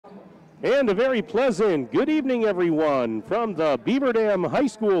And a very pleasant good evening, everyone, from the Beaver Dam High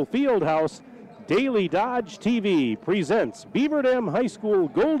School Fieldhouse. Daily Dodge TV presents Beaver Dam High School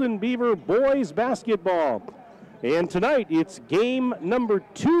Golden Beaver Boys Basketball. And tonight it's game number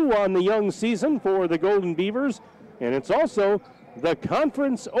 2 on the young season for the Golden Beavers. And it's also the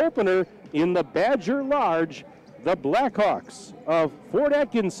conference opener in the Badger Large. The Blackhawks of Fort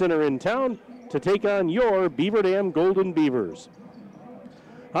Atkinson are in town to take on your Beaver Dam Golden Beavers.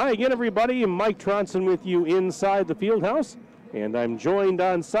 Hi again, everybody. Mike Tronson with you inside the field house, and I'm joined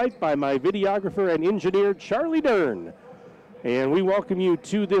on site by my videographer and engineer, Charlie Dern. And we welcome you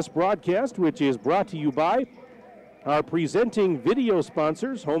to this broadcast, which is brought to you by our presenting video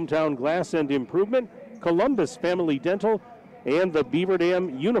sponsors, Hometown Glass and Improvement, Columbus Family Dental, and the Beaver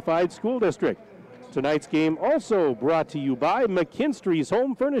Dam Unified School District. Tonight's game also brought to you by McKinstry's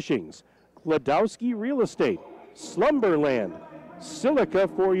Home Furnishings, Kladowski Real Estate, Slumberland, Silica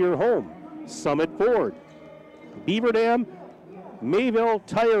for your home, Summit Ford, Beaver Dam, Mayville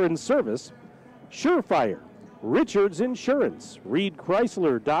Tire and Service, Surefire, Richards Insurance, Reed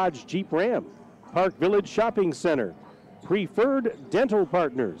Chrysler Dodge Jeep Ram, Park Village Shopping Center, Preferred Dental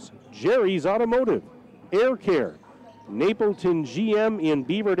Partners, Jerry's Automotive, Air Care, Napleton GM in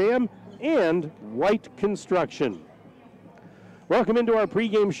Beaver Dam, and White Construction. Welcome into our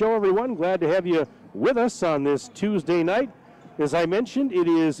pregame show, everyone. Glad to have you with us on this Tuesday night. As I mentioned, it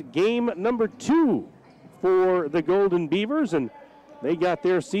is game number 2 for the Golden Beavers, and they got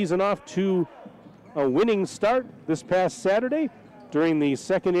their season off to a winning start this past Saturday during the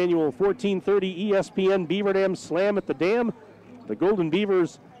second annual 1430 ESPN Beaver Dam Slam at the Dam. The Golden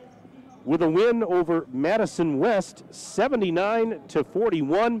Beavers with a win over Madison West,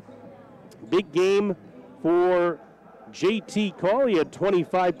 79-41. Big game for JT Call. He had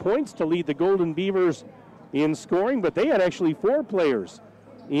 25 points to lead the Golden Beavers in scoring, but they had actually 4 players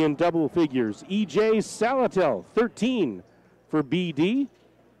in double figures. E.J. Salatel, 13 for BD.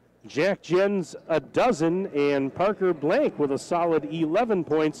 Jack Jens, a dozen, and Parker Blank with a solid 11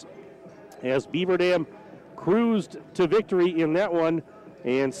 points as Beaver Dam cruised to victory in that one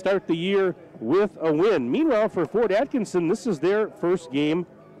and start the year with a win. Meanwhile, for Fort Atkinson, this is their first game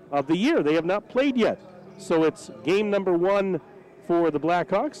of the year. They have not played yet, so it's game number 1 for the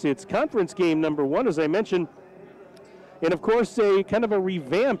Blackhawks. It's conference game number 1, as I mentioned, and of course a kind of a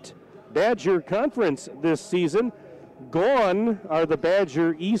revamped Badger Conference this season. Gone are the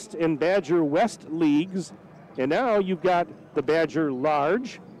Badger East and Badger West leagues, and now you've got the Badger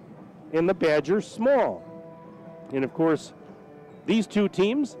Large and the Badger Small. And of course, these two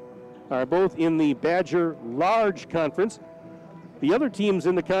teams are both in the Badger Large Conference. The other teams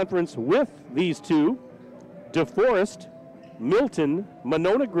in the conference with these two, DeForest, Milton,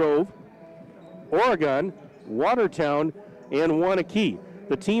 Monona Grove, Oregon, Watertown, and Wanakee.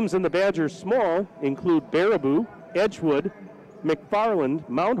 The teams in the Badger Small include Baraboo, Edgewood, McFarland,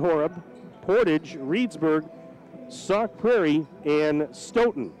 Mount Horeb, Portage, Reedsburg, Sauk Prairie, and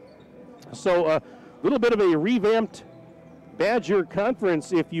Stoughton. So a little bit of a revamped Badger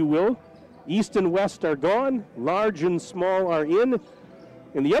Conference, if you will. East and West are gone, Large and Small are in.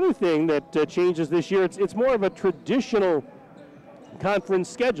 And the other thing that changes this year, it's more of a traditional conference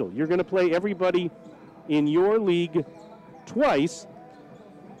schedule. You're going to play everybody in your league twice.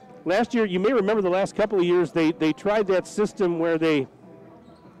 Last year, you may remember the last couple of years, they tried that system where they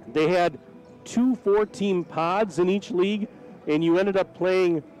had 2 4-team pods in each league, and you ended up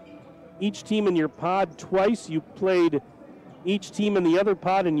playing each team in your pod twice. You played each team in the other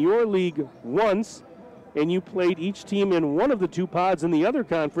pod in your league once, and you played each team in one of the 2 pods in the other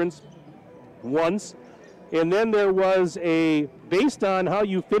conference once. And then there was based on how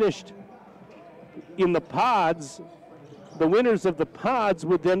you finished in the pods, the winners of the pods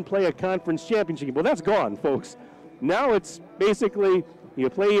would then play a conference championship game. Well, that's gone, folks. Now it's basically you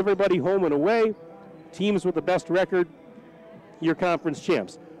play everybody home and away, teams with the best record, your conference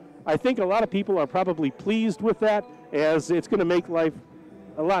champs. I think a lot of people are probably pleased with that, as it's going to make life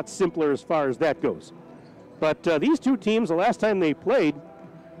a lot simpler as far as that goes. But these two teams, the last time they played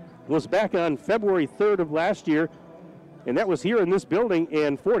was back on February 3rd of last year, and that was here in this building,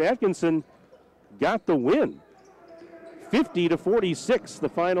 and Fort Atkinson got the win. 50-46, the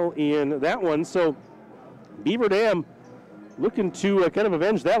final in that one. So Beaver Dam looking to kind of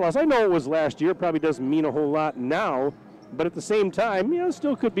avenge that loss. I know it was last year, probably doesn't mean a whole lot now, but at the same time,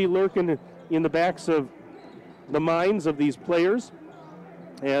 still could be lurking in the backs of the minds of these players.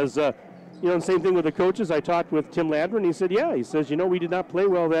 As the same thing with the coaches. I talked with Tim Ladron. He said, we did not play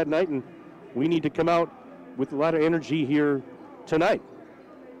well that night, and we need to come out with a lot of energy here tonight.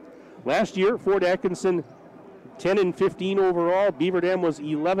 Last year, Fort Atkinson 10-15 overall. Beaver Dam was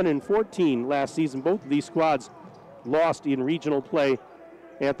 11-14 last season. Both of these squads lost in regional play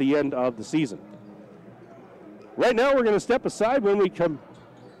at the end of the season. Right now, we're going to step aside. When we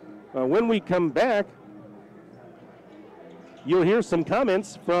come back, you'll hear some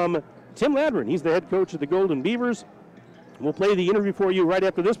comments from Tim Ladron. He's the head coach of the Golden Beavers. We'll play the interview for you right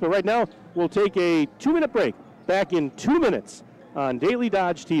after this, but right now we'll take a 2-minute break. Back in 2 minutes on Daily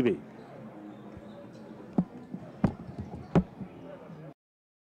Dodge TV.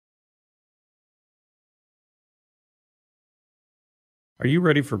 Are you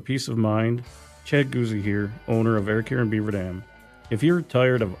ready for peace of mind? Chad Guzzi here, owner of Air Care in Beaver Dam. If you're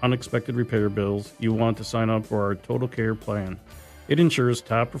tired of unexpected repair bills, you want to sign up for our Total Care plan. It ensures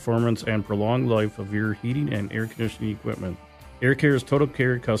top performance and prolonged life of your heating and air conditioning equipment. Air Care's Total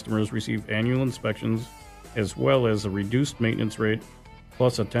Care customers receive annual inspections as well as a reduced maintenance rate,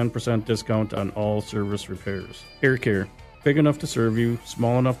 plus a 10% discount on all service repairs. Air Care, big enough to serve you,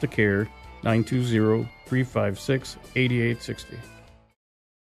 small enough to care. 920-356-8860.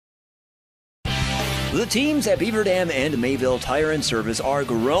 The teams at Beaver Dam and Mayville Tire and Service are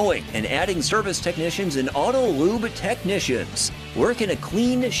growing and adding service technicians and auto lube technicians. Work in a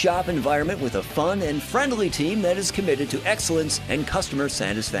clean shop environment with a fun and friendly team that is committed to excellence and customer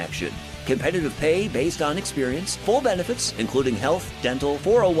satisfaction. Competitive pay based on experience, full benefits, including health, dental,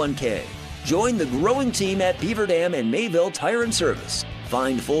 401k. Join the growing team at Beaver Dam and Mayville Tire and Service.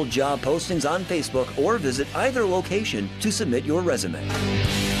 Find full job postings on Facebook or visit either location to submit your resume.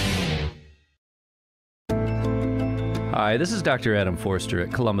 Hi, this is Dr. Adam Forster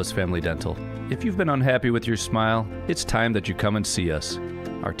at Columbus Family Dental. If you've been unhappy with your smile, it's time that you come and see us.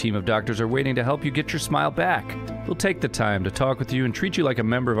 Our team of doctors are waiting to help you get your smile back. We'll take the time to talk with you and treat you like a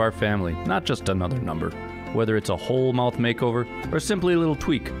member of our family, not just another number. Whether it's a whole mouth makeover or simply a little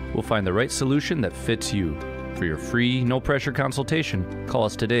tweak, we'll find the right solution that fits you. For your free, no-pressure consultation, call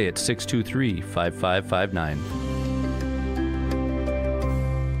us today at 623-5559.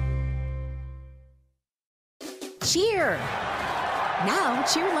 Cheer! Now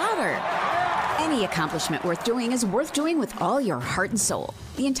cheer louder. Any accomplishment worth doing is worth doing with all your heart and soul.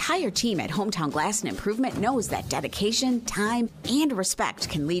 The entire team at Hometown Glass and Improvement knows that dedication, time, and respect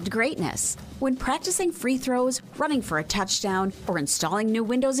can lead to greatness. When practicing free throws, running for a touchdown, or installing new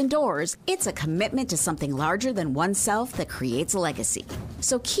windows and doors, it's a commitment to something larger than oneself that creates a legacy.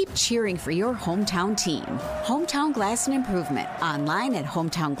 So keep cheering for your hometown team. Hometown Glass and Improvement, online at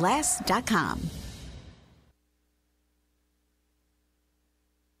hometownglass.com.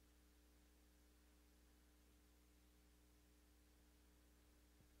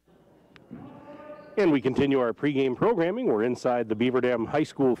 And we continue our pregame programming. We're inside the Beaver Dam High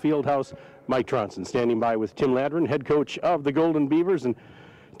School Fieldhouse. Mike Tronson standing by with Tim Ladron, head coach of the Golden Beavers. And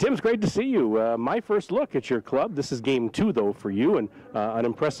Tim's great to see you. My first look at your club. This is game 2, though, for you, and an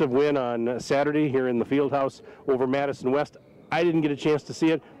impressive win on Saturday here in the Fieldhouse over Madison West. I didn't get a chance to see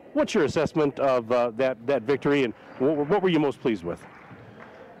it. What's your assessment of that victory, and what were you most pleased with?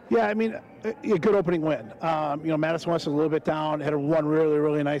 Yeah, I mean, a good opening win. Madison West was a little bit down, had one really,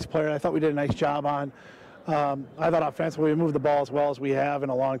 really nice player. I thought we did a nice job on. I thought offensively we moved the ball as well as we have in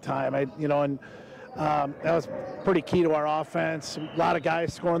a long time. That was pretty key to our offense. A lot of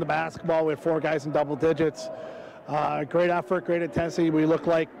guys scoring the basketball. We had 4 guys in double digits. Great effort, great intensity. We looked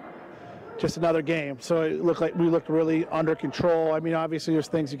like just another game. So it looked like we looked really under control. I mean, obviously there's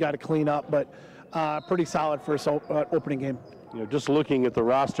things you got to clean up, but pretty solid for an opening game. Just looking at the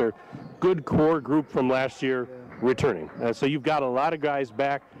roster, good core group from last year returning. So you've got a lot of guys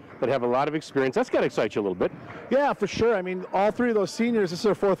back that have a lot of experience. That's got to excite you a little bit. Yeah, for sure. I mean, all 3 of those seniors, this is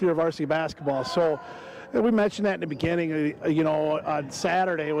their 4th year of varsity basketball. So we mentioned that in the beginning, on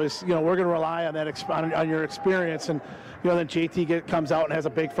Saturday was, we're going to rely on that, on your experience. And, then JT comes out and has a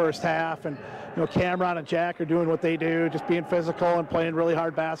big first half. And, Cameron and Jack are doing what they do, just being physical and playing really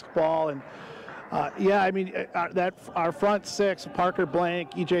hard basketball. And, our front 6, Parker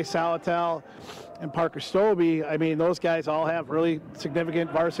Blank, EJ Salatel, and Parker Stobie, I mean, those guys all have really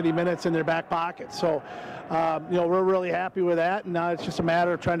significant varsity minutes in their back pocket. So, we're really happy with that. And now it's just a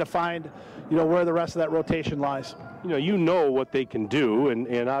matter of trying to find, where the rest of that rotation lies. You know what they can do,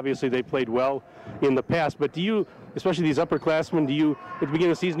 and obviously they played well in the past. But do you, especially these upperclassmen, at the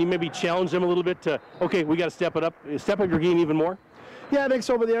beginning of the season, you maybe challenge them a little bit to, okay, we got to step up your game even more? Yeah, I think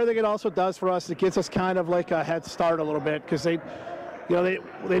so. But the other thing it also does for us, it gives us kind of like a head start a little bit because they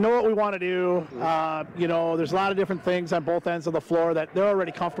know what we want to do. There's a lot of different things on both ends of the floor that they're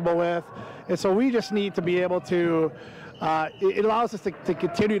already comfortable with. And so we just need to be able to, it allows us to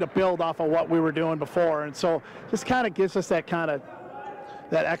continue to build off of what we were doing before. And so just kind of gives us that kind of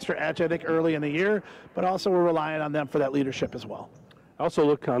that extra edge, I think, early in the year, but also we're relying on them for that leadership as well. Also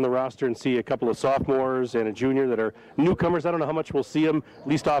look on the roster and see a couple of sophomores and a junior that are newcomers. I don't know how much we'll see them, at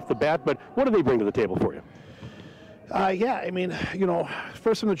least off the bat, but what do they bring to the table for you? Yeah, I mean,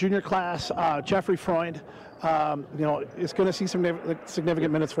 first from the junior class, Jeffrey Freund, is going to see some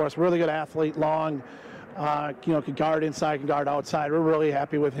significant minutes for us. Really good athlete, long, can guard inside, can guard outside. We're really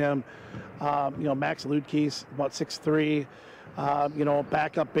happy with him. Max Ludke's about 6'3",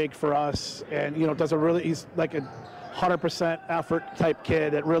 back up big for us, and he's like a 100% effort type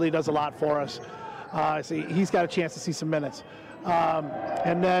kid that really does a lot for us. So he's got a chance to see some minutes.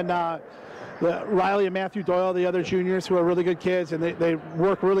 And then Riley and Matthew Doyle, the other juniors, who are really good kids, and they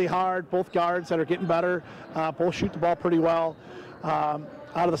work really hard. Both guards that are getting better, both shoot the ball pretty well.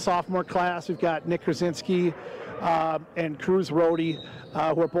 Out of the sophomore class, we've got Nick Krasinski and Cruz Rohde,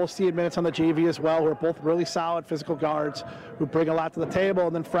 who are both seeing minutes on the JV as well, who are both really solid physical guards who bring a lot to the table.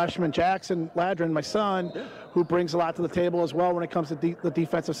 And then freshman Jackson Ladrin, my son, who brings a lot to the table as well when it comes to the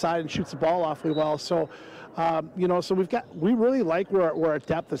defensive side and shoots the ball awfully well. So, so we really like where our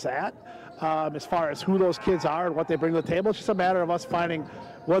depth is at as far as who those kids are and what they bring to the table. It's just a matter of us finding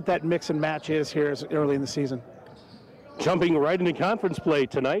what that mix and match is here early in the season. Jumping right into conference play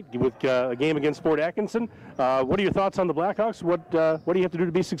tonight with a game against Fort Atkinson. What are your thoughts on the Blackhawks? What do you have to do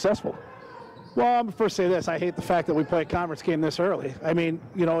to be successful? Well, I'm going to first say this. I hate the fact that we play a conference game this early. I mean,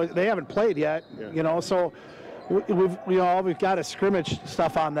 they haven't played yet, so we've got a scrimmage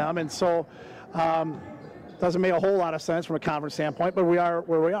stuff on them, and so doesn't make a whole lot of sense from a conference standpoint, but we are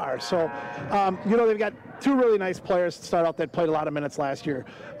where we are. So, they've got two really nice players to start out that played a lot of minutes last year.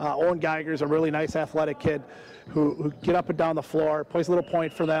 Owen Geiger's a really nice athletic kid who get up and down the floor, plays a little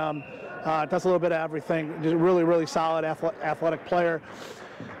point for them, does a little bit of everything. Just a really, really solid athletic player.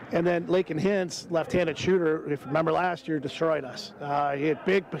 And then Lakin Hintz, left-handed shooter, if you remember last year, destroyed us. He had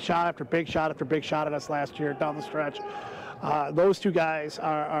big shot after big shot after big shot at us last year down the stretch. Those two guys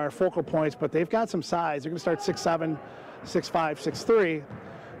are focal points, but they've got some size. They're going to start 6'7", 6'5", 6'3",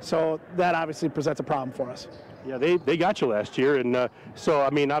 so that obviously presents a problem for us. Yeah, they got you last year, and so, I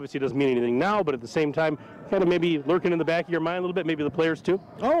mean, obviously it doesn't mean anything now, but at the same time, kind of maybe lurking in the back of your mind a little bit, maybe the players too?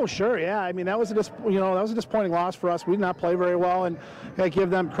 Oh, sure, yeah. I mean, that was a disappointing loss for us. We did not play very well, and I give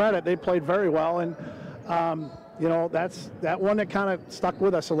them credit. They played very well, and, that's that one that kind of stuck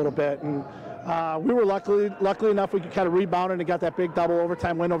with us a little bit. And we were luckily enough we could kind of rebound and got that big double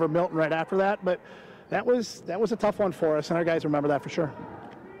overtime win over Milton right after that, but that was a tough one for us, and our guys remember that for sure.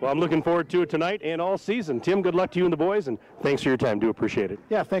 Well, I'm looking forward to it tonight and all season. Tim, good luck to you and the boys, and thanks for your time. Do appreciate it.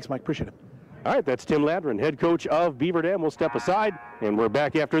 Yeah, thanks, Mike. Appreciate it. All right, that's Tim Ladrin, head coach of Beaver Dam. We'll step aside, and we're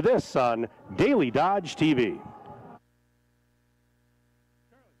back after this on Daily Dodge TV.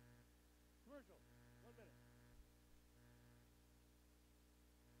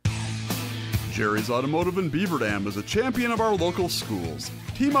 Jerry's Automotive in Beaver Dam is a champion of our local schools.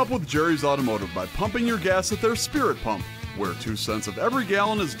 Team up with Jerry's Automotive by pumping your gas at their Spirit Pump, where 2 cents of every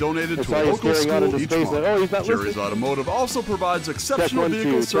gallon is donated to a local school each month. Jerry's Automotive also provides exceptional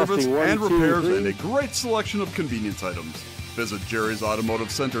vehicle service and repairs and a great selection of convenience items. Visit Jerry's Automotive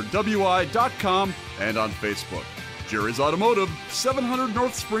Center WI.com and on Facebook. Jerry's Automotive, 700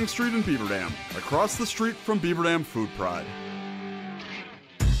 North Spring Street in Beaver Dam, across the street from Beaver Dam Food Pride.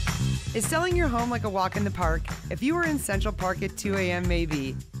 Is selling your home like a walk in the park? If you were in Central Park at 2 a.m.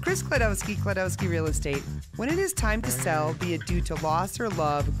 maybe. Chris Kladowski Real Estate. When it is time to sell, be it due to loss or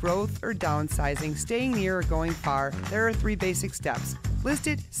love, growth or downsizing, staying near or going far, there are 3 basic steps. List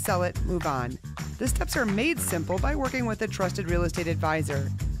it, sell it, move on. The steps are made simple by working with a trusted real estate advisor.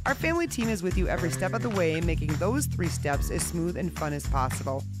 Our family team is with you every step of the way, making those 3 steps as smooth and fun as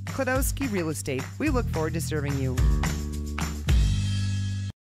possible. Kladowski Real Estate. We look forward to serving you.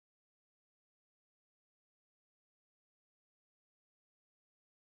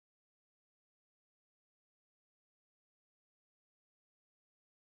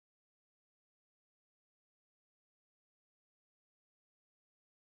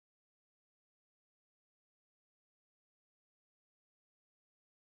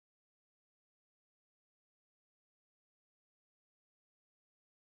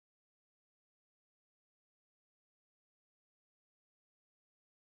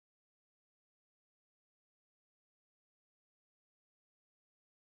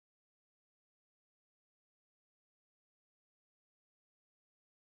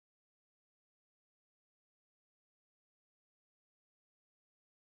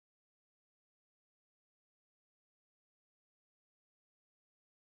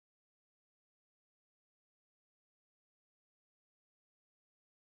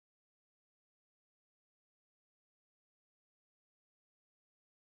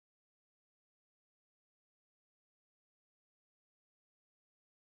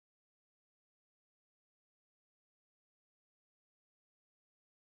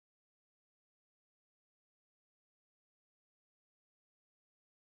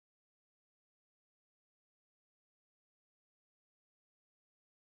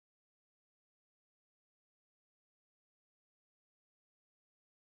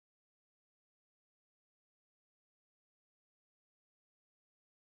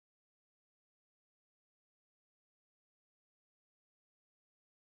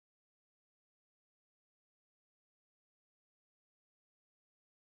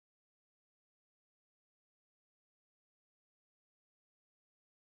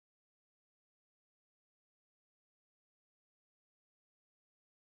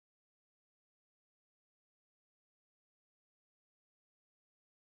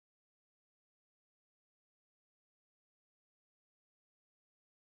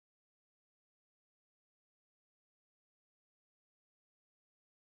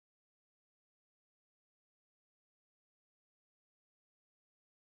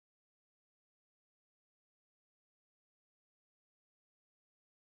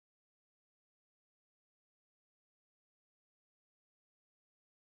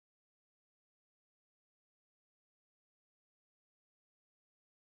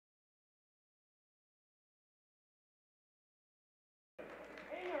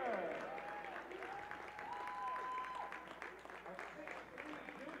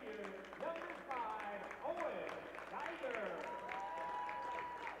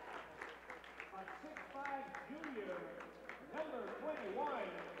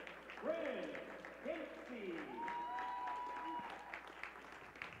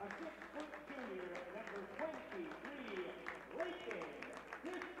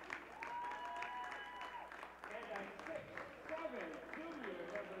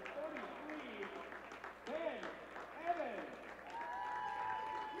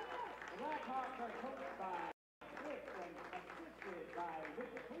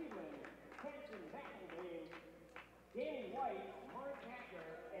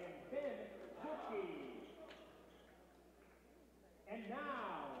 And now,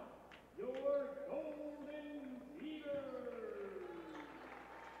 your Golden Beavers.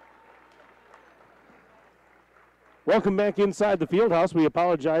 Welcome back inside the field house. We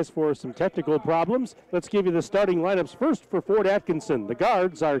apologize for some technical problems. Let's give you the starting lineups. First for Fort Atkinson. The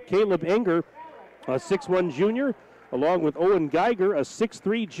guards are Caleb Enger, a 6'1 junior, along with Owen Geiger, a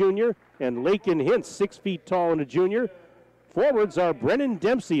 6'3 junior, and Lakin Hintz, 6 feet tall and a junior. Forwards are Brennan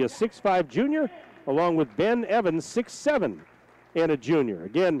Dempsey, a 6'5 junior, along with Ben Evans, 6'7 and a junior.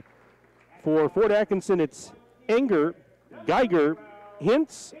 Again, for Fort Atkinson, it's Enger, Geiger,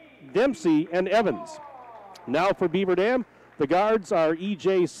 Hintz, Dempsey, and Evans. Now for Beaver Dam, the guards are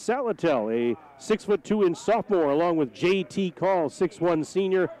E.J. Salatel, a 6'2" sophomore, along with J.T. Call, 6'1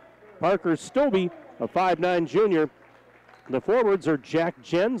 senior, Parker Stobie, a 5'9 junior. The forwards are Jack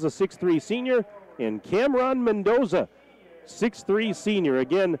Jens, a 6'3 senior, and Cameron Mendoza, 6'3 senior.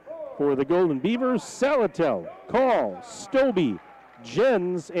 Again, for the Golden Beavers, Salatel, Call, Stobie,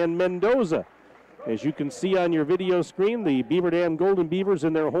 Jens, and Mendoza. As you can see on your video screen, the Beaver Dam Golden Beavers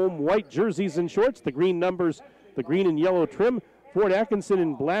in their home white jerseys and shorts, the green numbers, the green and yellow trim. Fort Atkinson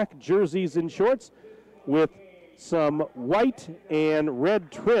in black jerseys and shorts with some white and red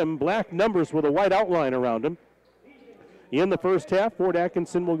trim, black numbers with a white outline around them. In the first half, Fort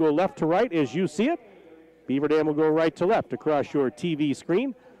Atkinson will go left to right as you see it. Beaver Dam will go right to left across your TV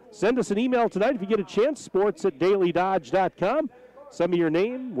screen. Send us an email tonight if you get a chance, sports@dailydodge.com. Send me your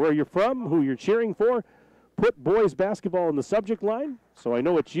name, where you're from, who you're cheering for. Put boys basketball in the subject line so I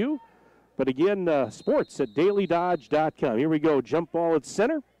know it's you. But again, sports@dailydodge.com. Here we go, jump ball at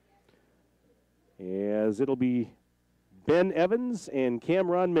center. As it'll be Ben Evans and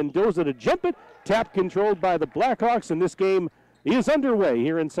Cameron Mendoza to jump it. Tap controlled by the Blackhawks, and this game is underway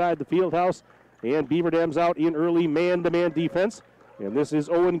here inside the field house. And Beaver Dam's out in early man-to-man defense. And this is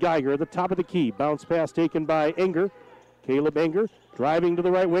Owen Geiger at the top of the key. Bounce pass taken by Enger. Caleb Enger driving to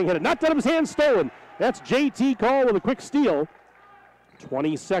the right wing. Had it knocked out of his hand, stolen. That's J.T. Call with a quick steal.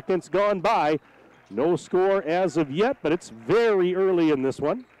 20 seconds gone by. No score as of yet, but it's very early in this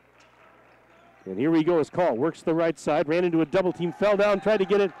one. And here we go as Call works the right side. Ran into a double team, fell down, tried to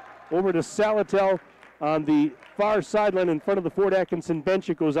get it over to Salatel on the far sideline in front of the Fort Atkinson bench.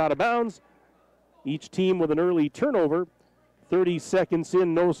 It goes out of bounds. Each team with an early turnover. 30 seconds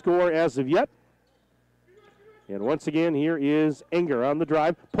in, no score as of yet. And once again, here is Enger on the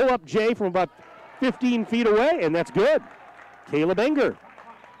drive. Pull up Jay from about 15 feet away, and that's good. Caleb Enger.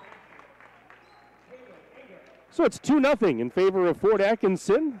 So it's 2-0 in favor of Fort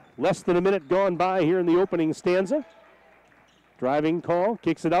Atkinson. Less than a minute gone by here in the opening stanza. Driving Call,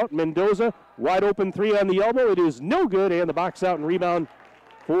 kicks it out. Mendoza, wide open three on the elbow. It is no good, and the box out and rebound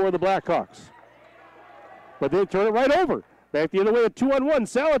for the Blackhawks. But they turn it right over. Back the other way at 2-on-1.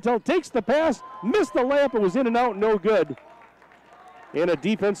 Salatel takes the pass, missed the layup. It was in and out, no good. And a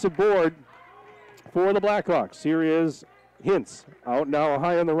defensive board for the Blackhawks. Here is Hintz. Out now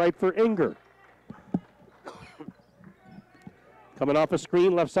high on the right for Enger. Coming off a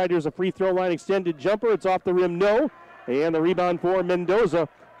screen, left side, here's a free throw line extended jumper. It's off the rim, no. And the rebound for Mendoza.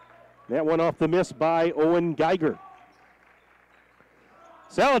 That one off the miss by Owen Geiger.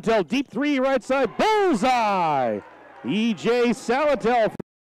 Salatel, deep three, right side, bullseye! E.J. Salatel from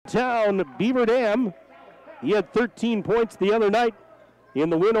town, Beaver Dam. He had 13 points the other night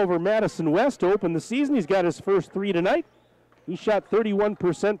in the win over Madison West to open the season. He's got his first three tonight. He shot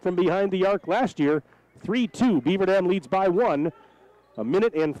 31% from behind the arc last year. 3-2, Beaver Dam leads by one. A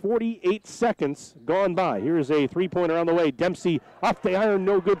minute and 48 seconds gone by. Here's a three-pointer on the way. Dempsey off the iron,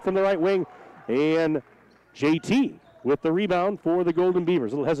 no good from the right wing. And J.T. with the rebound for the Golden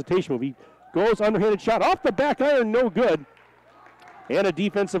Beavers. A little hesitation move. He goes underhanded shot off the back iron, no good. And a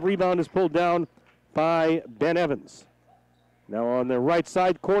defensive rebound is pulled down by Ben Evans. Now on the right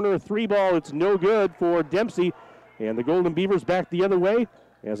side corner, three ball, it's no good for Dempsey. And the Golden Beavers back the other way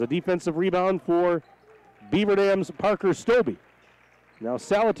as a defensive rebound for Beaver Dam's Parker Stobie. Now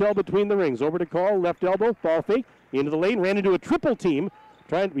Salatel between the rings, over to Call, left elbow, ball fake, into the lane, ran into a triple team,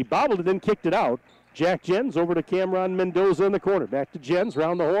 trying to be bobbled and then kicked it out. Jack Jens over to Cameron Mendoza in the corner. Back to Jens,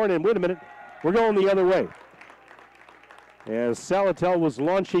 round the horn, and wait a minute, we're going the other way. As Salatel was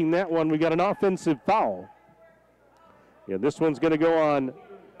launching that one, we got an offensive foul. Yeah, this one's going to go on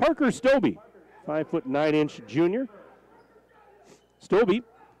Parker Stobie, 5'9" junior. Stobie,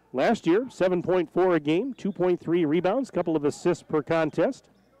 last year, 7.4 a game, 2.3 rebounds, couple of assists per contest.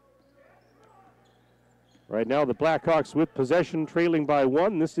 Right now, the Blackhawks with possession, trailing by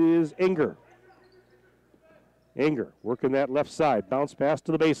 1. This is Enger. Enger working that left side. Bounce pass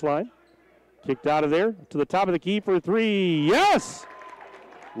to the baseline. Kicked out of there to the top of the key for 3. Yes!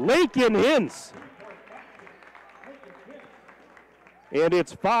 Lakin Hintz. And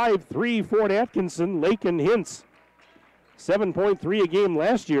it's 5-3 for Atkinson. Lakin Hintz, 7.3 a game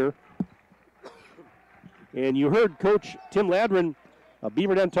last year. And you heard Coach Tim Ladron of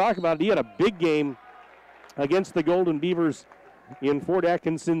Beaver Den talk about it. He had a big game against the Golden Beavers in Fort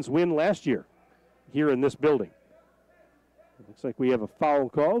Atkinson's win last year here in this building. Looks like we have a foul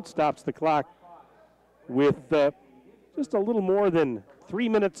called. Stops the clock with just a little more than 3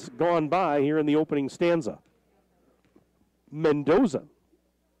 minutes gone by here in the opening stanza. Mendoza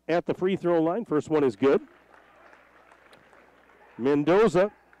at the free throw line. First one is good.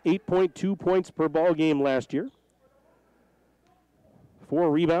 Mendoza, 8.2 points per ball game last year.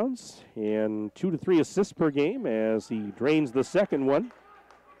 4 rebounds and 2 to 3 assists per game as he drains the second one.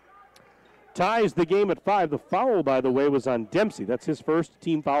 Ties the game at 5. The foul, by the way, was on Dempsey. That's his first.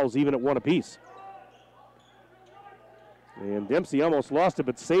 Team fouls even at 1 apiece. And Dempsey almost lost it,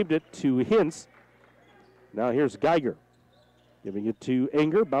 but saved it to Hintz. Now here's Geiger. Giving it to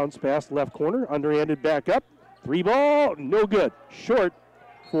Enger. Bounce pass left corner. Underhanded back up. 3 ball. No good. Short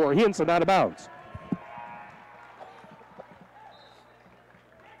for Hintz and out of bounds.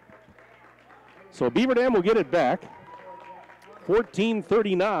 So Beaver Dam will get it back.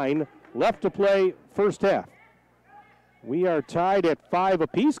 14:39 left to play first half. We are tied at 5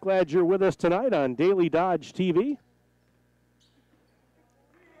 apiece. Glad you're with us tonight on Daily Dodge TV.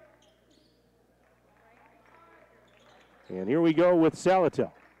 And here we go with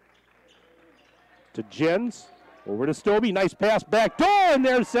Salatel. To Jens. Over to Stobie. Nice pass back door. And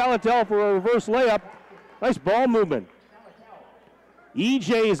there's Salatel for a reverse layup. Nice ball movement.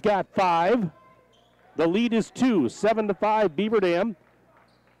 EJ's got 5. The lead is 2. 7-5 Beaver Dam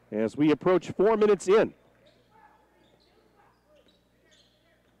as we approach 4 minutes in.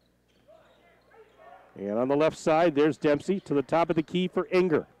 And on the left side, there's Dempsey to the top of the key for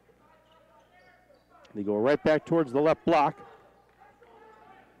Enger. They go right back towards the left block.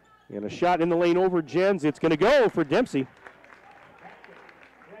 And a shot in the lane over Jens. It's going to go for Dempsey.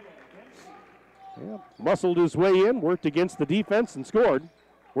 Yeah, muscled his way in, worked against the defense, and scored.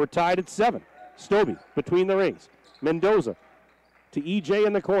 We're tied at 7. Stobie between the rings. Mendoza to EJ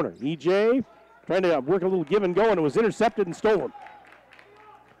in the corner. EJ trying to work a little give and go, and it was intercepted and stolen.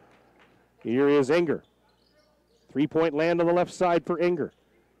 Here is Enger. 3-point land on the left side for Enger.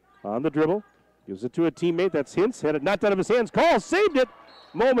 On the dribble. Gives it to a teammate. That's Hintz. Had it knocked out of his hands. Call. Saved it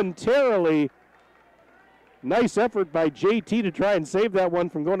momentarily. Nice effort by JT to try and save that one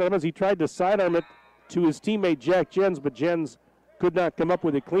from going out of bounds. He tried to sidearm it to his teammate Jack Jens, but Jens could not come up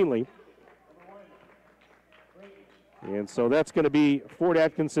with it cleanly. And so that's going to be Fort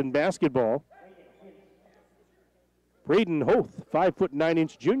Atkinson basketball. Braden Hoth,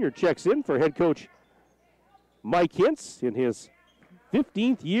 5'9" junior, checks in for head coach Mike Hintz in his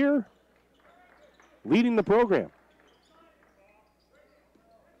 15th year leading the program.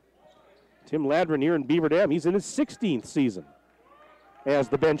 Tim Ladron here in Beaver Dam. He's in his 16th season as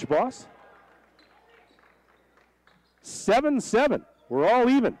the bench boss. 7-7. We're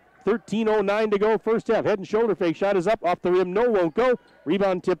all even. 13:09 to go first half. Head and shoulder fake shot is up. Off the rim. No, won't go.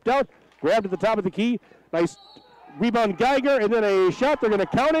 Rebound tipped out. Grabbed at the top of the key. Nice rebound Geiger. And then a shot. They're going to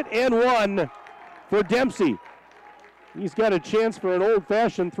count it. And one for Dempsey. He's got a chance for an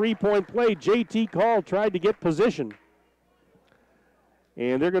old-fashioned three-point play. JT Call tried to get position.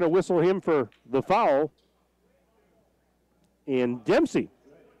 And they're going to whistle him for the foul. And Dempsey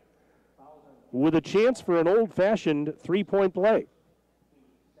with a chance for an old-fashioned three-point play.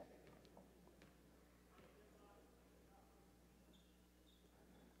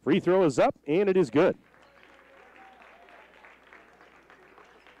 Free throw is up, and it is good.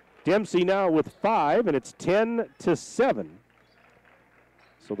 Dempsey now with 5, and it's 10-7.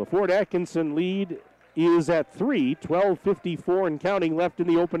 So the Fort Atkinson lead is at 3, 12:54 and counting left in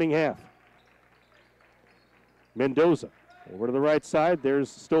the opening half. Mendoza over to the right side. There's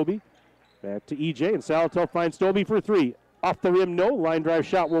Stobie. Back to EJ, and Salatel finds Stobie for 3. Off the rim, no. Line drive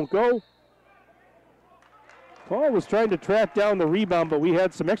shot won't go. Paul was trying to track down the rebound, but we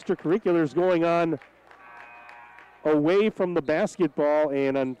had some extracurriculars going on away from the basketball,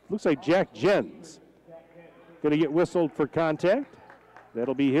 and looks like Jack Jens going to get whistled for contact.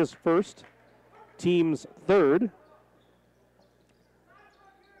 That'll be his first, team's third.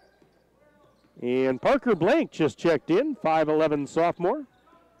 And Parker Blank just checked in, 5'11 sophomore.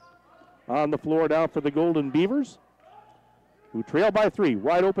 On the floor now for the Golden Beavers, who trail by 3.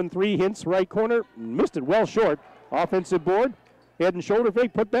 Wide open 3, Hintz, right corner. Missed it well short. Offensive board. Head and shoulder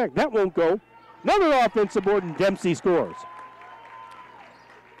fake, put back. That won't go. Another offensive board, and Dempsey scores.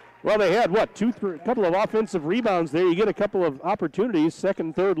 Well, they had, a couple of offensive rebounds there. You get a couple of opportunities,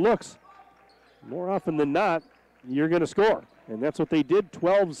 second, third looks. More often than not, you're going to score. And that's what they did,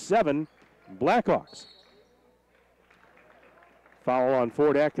 12-7, Blackhawks. Foul on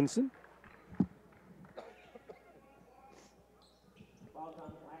Ford Atkinson.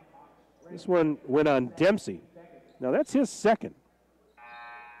 This one went on Dempsey. Now that's his second.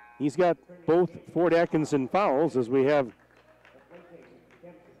 He's got both Ford Atkinson fouls as we have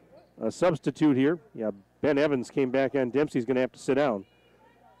a substitute here. Yeah, Ben Evans came back on. Dempsey's going to have to sit down.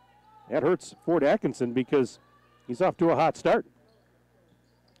 That hurts Ford Atkinson because he's off to a hot start.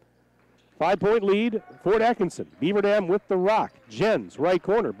 5-point lead, Ford Atkinson. Beaver Dam with the rock. Jens, right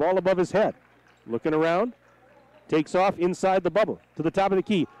corner, ball above his head. Looking around, takes off inside the bubble to the top of the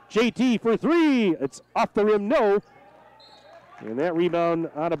key. JT for 3. It's off the rim, no. And that rebound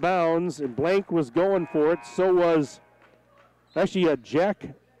out of bounds, and Blank was going for it. So was actually Jack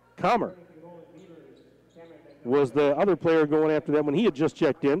Comer was the other player going after that when he had just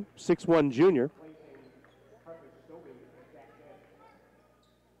checked in, 6'1 junior.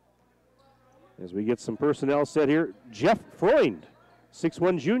 As we get some personnel set here, Jeff Freund,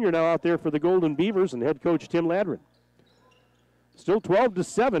 6'1 junior now out there for the Golden Beavers, and head coach Tim Ladrin. Still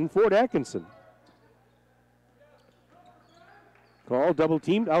 12-7, Ford Atkinson. Call, double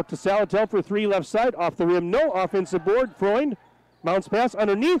teamed, out to Salatel for 3, left side, off the rim, no. Offensive board, Freund, bounce pass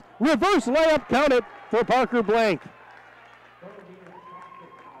underneath, reverse layup, count it for Parker Blank.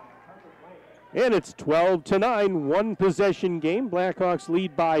 And it's 12-9, one possession game. Blackhawks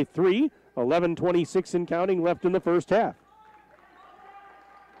lead by 3, 11:26 and counting left in the first half.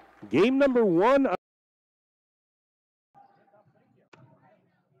 Game number 1.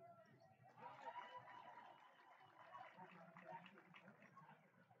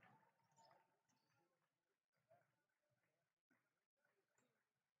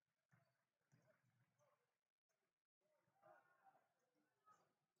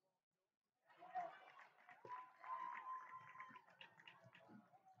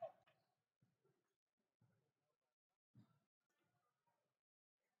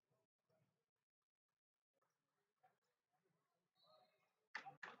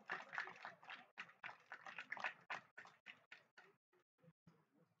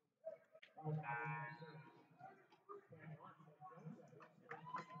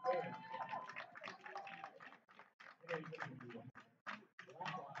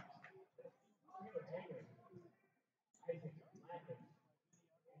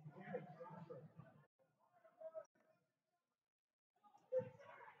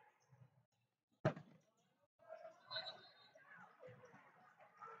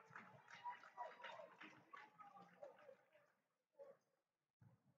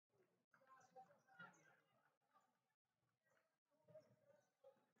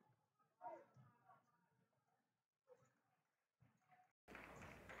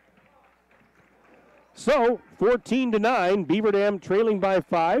 So, 14-9, Beaver Dam trailing by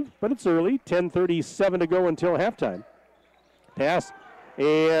 5, but it's early, 10:37 to go until halftime. Pass,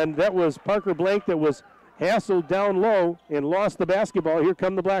 and that was Parker Blank that was hassled down low and lost the basketball. Here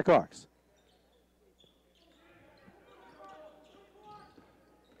come the Blackhawks.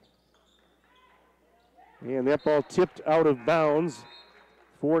 And that ball tipped out of bounds.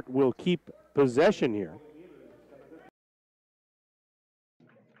 Fort will keep possession here.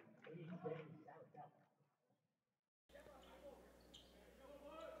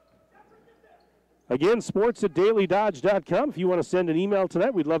 Again, sports@dailydodge.com. If you want to send an email to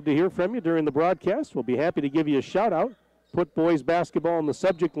that, we'd love to hear from you during the broadcast. We'll be happy to give you a shout out. Put boys basketball in the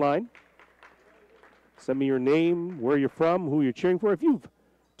subject line. Send me your name, where you're from, who you're cheering for. If you've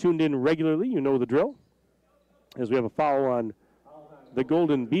tuned in regularly, you know the drill. As we have a foul on the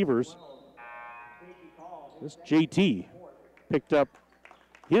Golden Beavers. This JT picked up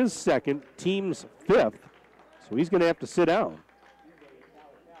his second, team's 5th, so he's going to have to sit down.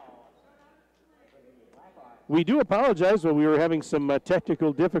 We do apologize, but we were having some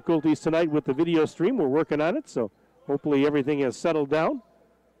technical difficulties tonight with the video stream. We're working on it, so hopefully everything has settled down.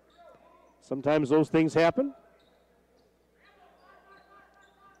 Sometimes those things happen.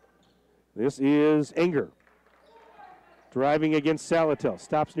 This is Enger. Driving against Salatel.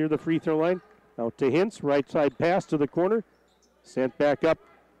 Stops near the free throw line. Out to Hintz. Right side pass to the corner. Sent back up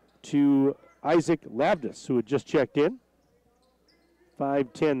to Isaac Lavdis, who had just checked in.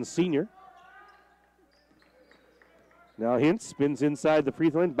 5'10 senior. Now Hintz spins inside the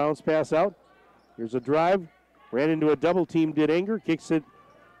free throw line, bounce pass out. Here's a drive. Ran into a double team, did Enger. Kicks it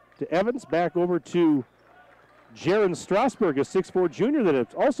to Evans. Back over to Jaron Strasburg, a 6'4 junior that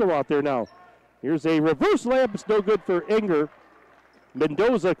is also out there now. Here's a reverse layup. It's no good for Enger.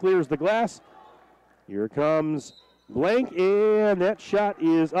 Mendoza clears the glass. Here comes Blank, and that shot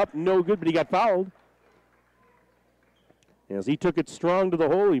is up, no good, but he got fouled. As he took it strong to the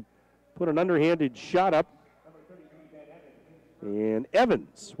hole, he put an underhanded shot up. And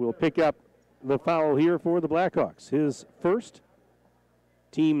Evans will pick up the foul here for the Blackhawks. His first,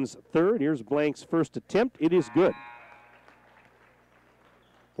 team's third. Here's Blank's first attempt. It is good.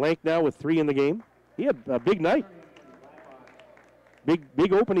 Blank now with 3 in the game. He had a big night.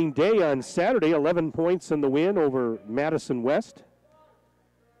 Big opening day on Saturday, 11 points in the win over Madison West.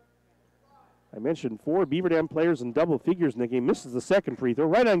 I mentioned 4 Beaver Dam players in double figures in the game. Misses the second free throw,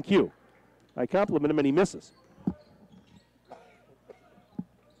 right on cue. I compliment him and he misses.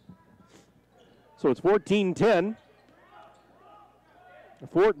 So it's 14-10.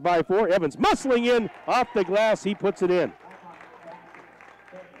 4x4. Evans muscling in off the glass. He puts it in.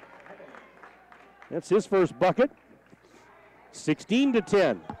 That's his first bucket. 16-10.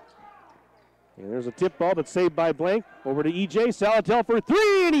 And there's a tip ball that's saved by Blank. Over to E.J. Salatel for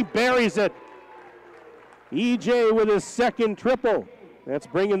 3, and he buries it. E.J. with his second triple. That's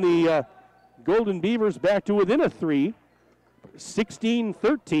bringing the Golden Beavers back to within a 3.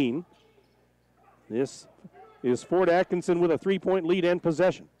 16-13. This is Ford Atkinson with a 3-point lead and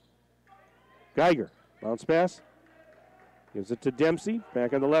possession. Geiger, bounce pass. Gives it to Dempsey,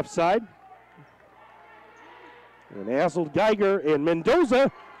 back on the left side. And hassled Geiger, and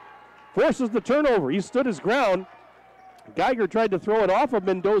Mendoza forces the turnover. He stood his ground. Geiger tried to throw it off of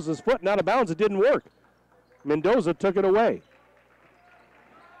Mendoza's foot and out of bounds. It didn't work. Mendoza took it away.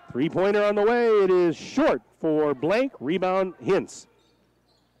 3-pointer on the way. It is short for Blank. Rebound, Hintz.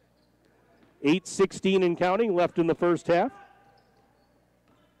 8:16 and counting left in the first half.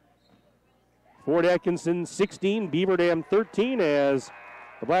 Ford Atkinson 16, Beaver Dam 13 as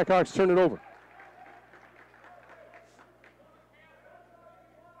the Blackhawks turn it over.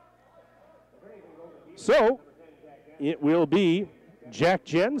 So it will be Jack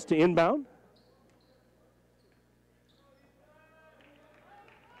Jens to inbound.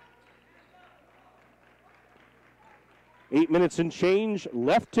 Eight minutes and change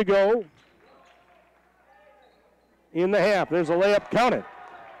left to go in the half. There's a layup, count it.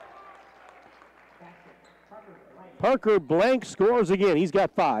 Parker Blank scores again. He's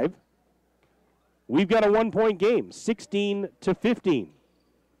got 5. We've got a 1-point game, 16-15.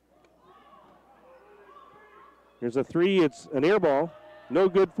 Here's a 3. It's an air ball. No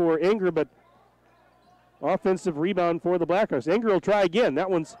good for Enger, but offensive rebound for the Blackhawks. Enger will try again. That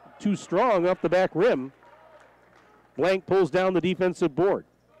one's too strong off the back rim. Blank pulls down the defensive board.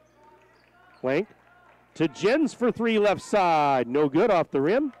 Blank to Jens for 3 left side. No good off the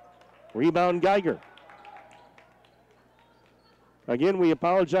rim. Rebound Geiger. Again, we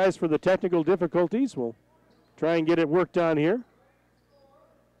apologize for the technical difficulties. We'll try and get it worked on here.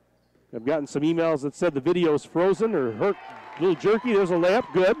 I've gotten some emails that said the video's frozen or hurt, a little jerky. There's a layup,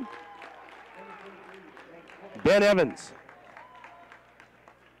 good. Ben Evans,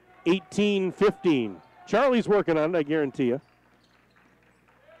 18-15. Charlie's working on it, I guarantee you.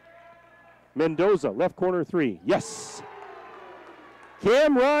 Mendoza, left corner 3, yes.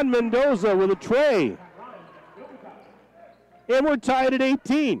 Cameron Mendoza with a tray. And we're tied at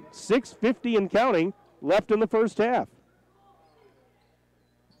 18. 6:50 and counting left in the first half.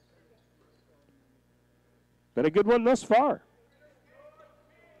 Been a good one thus far.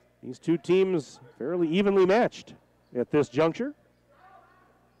 These two teams fairly evenly matched at this juncture.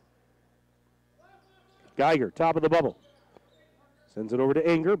 Geiger, top of the bubble. Sends it over to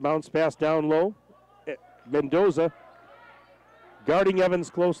Enger. Bounce pass down low. Mendoza guarding Evans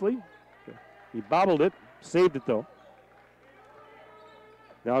closely. He bobbled it. Saved it though.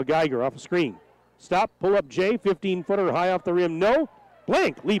 Now Geiger off a screen. Stop, pull up Jay. 15-footer high off the rim. No.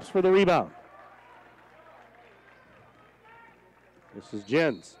 Blank leaps for the rebound. This is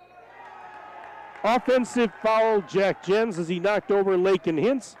Jens. Offensive foul, Jack Jens, as he knocked over Lakin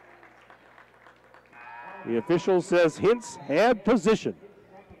Hintz. The official says Hintz had position.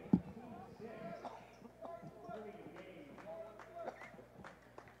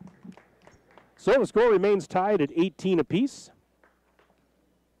 So the score remains tied at 18 apiece,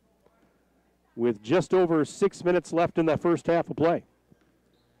 with just over 6 minutes left in that first half of play.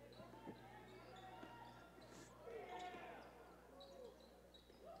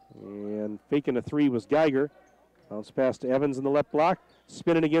 And faking a 3 was Geiger. Bounce pass to Evans in the left block.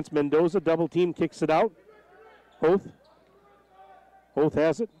 Spinning against Mendoza. Double team kicks it out. Hoth Hoth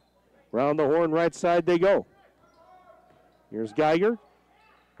has it. Round the horn, right side they go. Here's Geiger.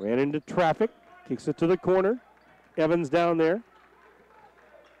 Ran into traffic. Kicks it to the corner. Evans down there.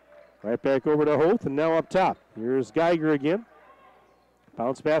 Right back over to Hoth, and now up top. Here's Geiger again.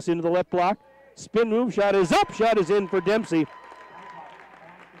 Bounce pass into the left block. Spin move. Shot is up. Shot is in for Dempsey.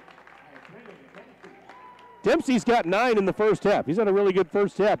 Dempsey's got 9 in the first half. He's had a really good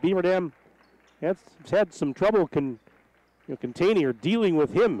first half. Beaver Dam has had some trouble containing or dealing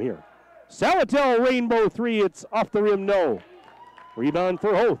with him here. Salatel, rainbow 3. It's off the rim, no. Rebound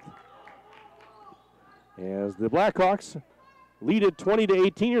for Hoth. As the Blackhawks lead it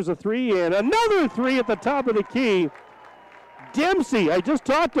 20-18. Here's a 3 and another 3 at the top of the key. Dempsey, I just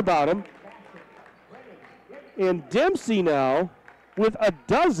talked about him. And Dempsey now with a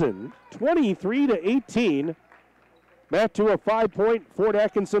dozen, 23-18. Back to a 5-point Fort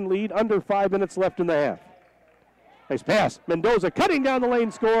Atkinson lead, under 5 minutes left in the half. Nice pass. Mendoza cutting down the lane,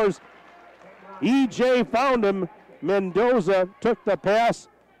 scores. EJ found him. Mendoza took the pass,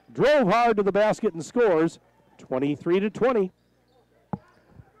 drove hard to the basket and scores. 23-20.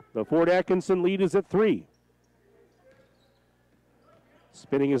 The Fort Atkinson lead is at 3.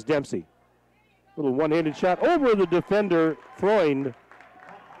 Spinning is Dempsey. Little one-handed shot over the defender, Freund.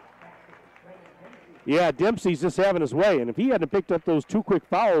 Yeah, Dempsey's just having his way, and if he hadn't picked up those 2 quick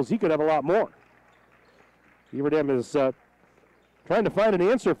fouls, he could have a lot more. Beaver Dam is trying to find an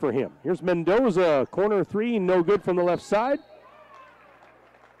answer for him. Here's Mendoza, corner 3, no good from the left side.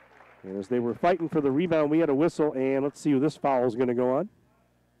 And as they were fighting for the rebound, we had a whistle, and let's see who this foul is going to go on.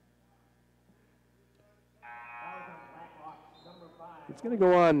 It's going to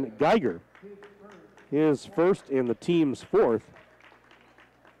go on Geiger, his first and the team's 4th.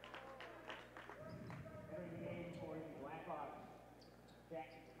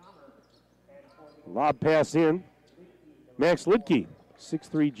 Lob pass in. Max Lidke,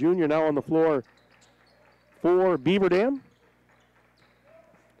 6'3" junior, now on the floor for Beaver Dam.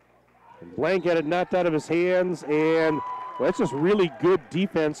 And Blank had it knocked out of his hands, and well, that's just really good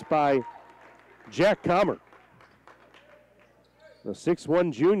defense by Jack Comer. The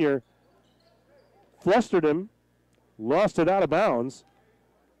 6'1" junior flustered him, lost it out of bounds,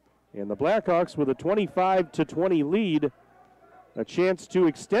 and the Blackhawks with a 25-20 lead, a chance to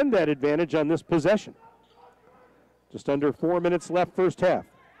extend that advantage on this possession. Just under 4 minutes left first half.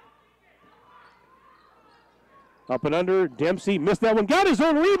 Up and under, Dempsey missed that one, got his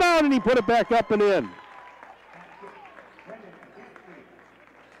own rebound, and he put it back up and in.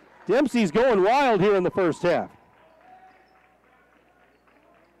 Dempsey's going wild here in the first half.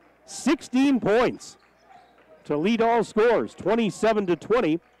 16 points to lead all scores,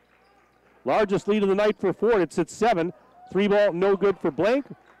 27-20. Largest lead of the night for Ford, it's at 7. 3 ball, no good for Blank.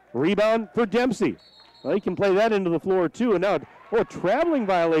 Rebound for Dempsey. Well, he can play that into the floor too. And now, a traveling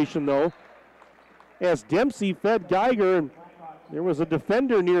violation though, as Dempsey fed Geiger, and there was a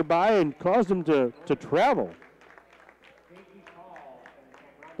defender nearby and caused him to travel.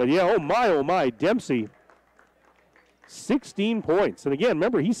 But yeah, oh my, Dempsey, 16 points. And again,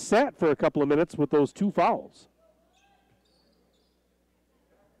 remember, he sat for a couple of minutes with those 2 fouls.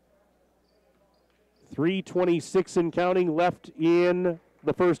 3:26 and counting left in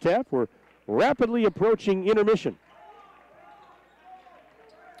the first half. We're rapidly approaching intermission.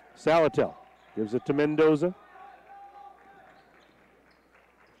 Salatel gives it to Mendoza.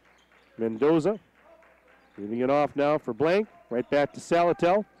 Mendoza leaving it off now for Blank. Right back to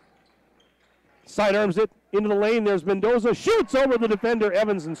Salatel. Sidearms it into the lane. There's Mendoza. Shoots over the defender,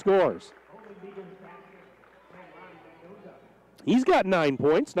 Evans, and scores. He's got 9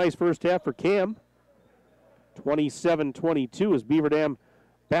 points. Nice first half for Cam. 27-22 as Beaver Dam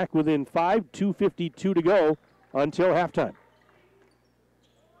back within 5, 2:52 to go until halftime.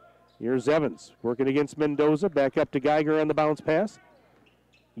 Here's Evans working against Mendoza, back up to Geiger on the bounce pass.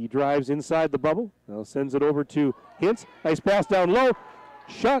 He drives inside the bubble, now sends it over to Hintz. Nice pass down low.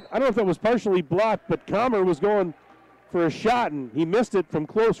 Shot, I don't know if that was partially blocked, but Comer was going for a shot and he missed it from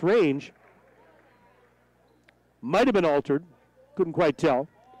close range. Might have been altered, couldn't quite tell.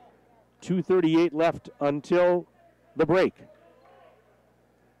 2:38 left until the break.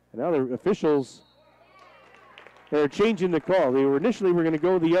 And now the officials, they're changing the call. They were initially going to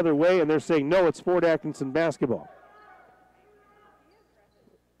go the other way, and they're saying, no, it's Fort Atkinson basketball.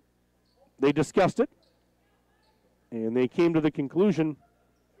 They discussed it, and they came to the conclusion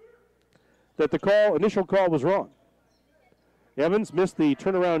that the initial call was wrong. Evans missed the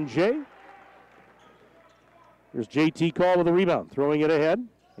turnaround J. There's JT Call with a rebound, throwing it ahead.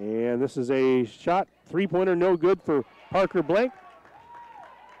 And this is a shot, 3-pointer, no good for Parker Blank.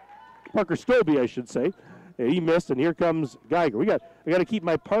 Parker Stobie, I should say. He missed, and here comes Geiger. I got to keep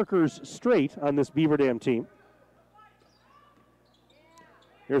my Parkers straight on this Beaver Dam team.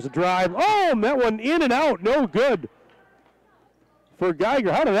 Here's a drive. Oh, that one in and out. No good for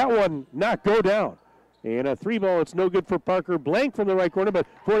Geiger. How did that one not go down? And a 3-ball. It's no good for Parker. Blank from the right corner, but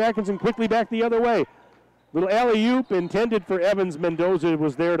Fort Atkinson quickly back the other way. Little alley-oop intended for Evans. Mendoza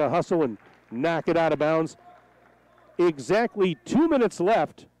was there to hustle and knock it out of bounds. Exactly 2 minutes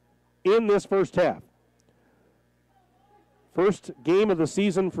left in this first half. First game of the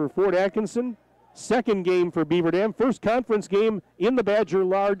season for Fort Atkinson. Second game for Beaver Dam. First conference game in the Badger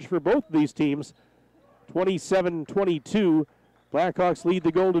Large for both of these teams. 27-22. Blackhawks lead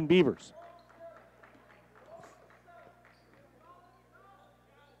the Golden Beavers.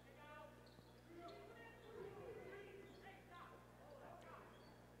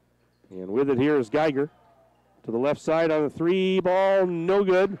 And with it here is Geiger. To the left side on the 3-ball, no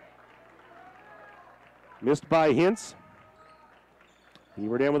good. Missed by Hintz.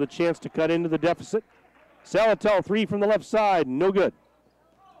 Beaver Dam with a chance to cut into the deficit. Salatel, 3 from the left side, no good.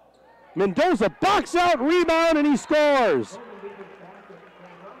 Mendoza box out, rebound, and he scores.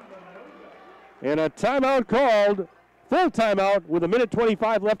 And a timeout called, full timeout with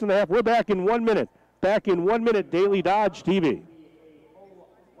 1:25 left in the half. We're back in 1 minute. Back in 1 minute, Daily Dodge TV.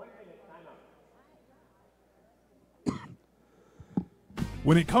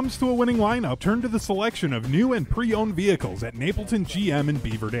 When it comes to a winning lineup, turn to the selection of new and pre-owned vehicles at Napleton GM in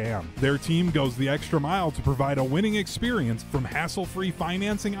Beaver Dam. Their team goes the extra mile to provide a winning experience, from hassle-free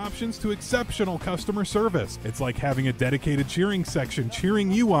financing options to exceptional customer service. It's like having a dedicated cheering section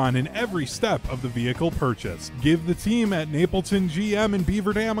cheering you on in every step of the vehicle purchase. Give the team at Napleton GM in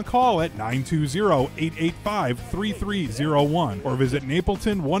Beaver Dam a call at 920-885-3301 or visit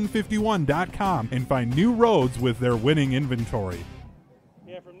napleton151.com and find new roads with their winning inventory.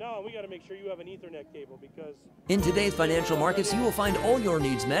 From now on, we got to make sure you have an Ethernet cable, because in today's financial markets, you will find all your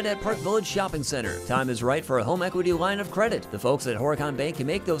needs met at Park Village Shopping Center. Time is right for a home equity line of credit. The folks at Horicon Bank can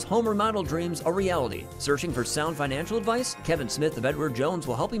make those home remodel dreams a reality. Searching for sound financial advice? Kevin Smith of Edward Jones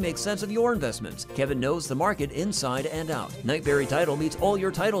will help you make sense of your investments. Kevin knows the market inside and out. Knightberry Title meets all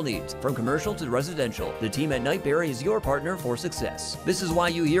your title needs, from commercial to residential. The team at Knightberry is your partner for success. This is why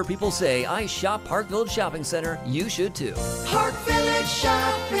you hear people say, I shop Park Village Shopping Center. You should too. Park Village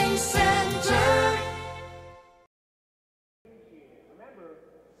Shopping Center. remember,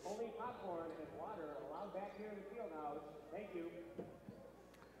 only popcorn and water allowed back here in the field now. Thank you.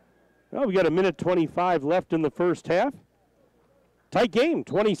 Well, we got 1:25 left in the first half. Tight game,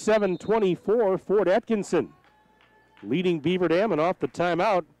 27-24, Fort Atkinson leading Beaver Dam, and off the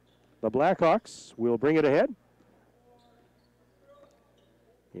timeout, the Blackhawks will bring it ahead.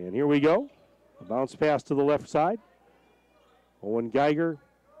 And here we go. A bounce pass to the left side. Owen Geiger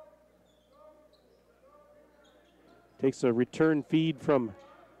takes a return feed from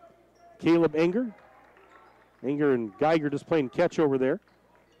Caleb Enger. Enger and Geiger just playing catch over there.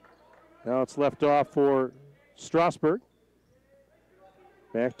 Now it's left off for Strasburg.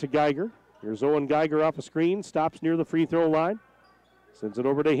 Back to Geiger. Here's Owen Geiger off a screen. Stops near the free throw line. Sends it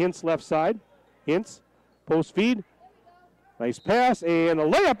over to Hintz left side. Hintz, post feed. Nice pass, and a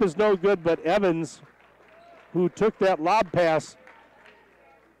layup is no good, but Evans, who took that lob pass,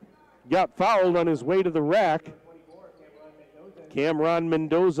 got fouled on his way to the rack. Cameron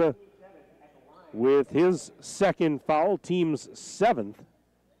Mendoza with his second foul, team's seventh.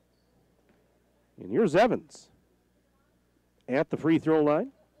 And here's Evans at the free throw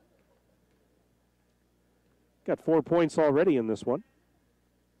line. Got 4 points already in this one.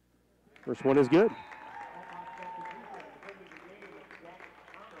 First one is good.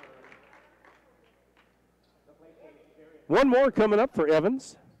 One more coming up for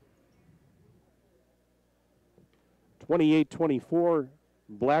Evans. 28-24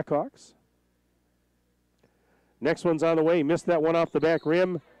 Blackhawks. Next one's on the way. Missed that one off the back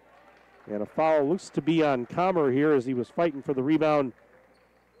rim. And a foul looks to be on Comer here as he was fighting for the rebound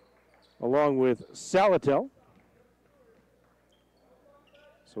along with Salatel.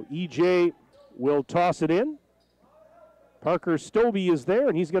 So EJ will toss it in. Parker Stobie is there,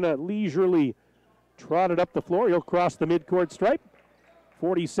 and he's going to leisurely trot it up the floor. He'll cross the midcourt stripe.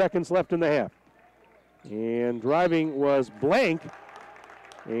 40 seconds left in the half. And driving was Blank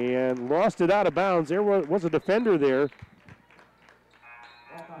and lost it out of bounds. There was a defender there.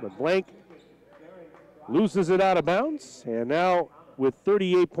 But Blank loses it out of bounds. And now with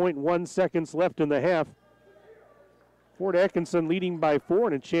 38.1 seconds left in the half, Fort Atkinson leading by 4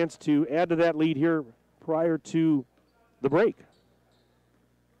 and a chance to add to that lead here prior to the break.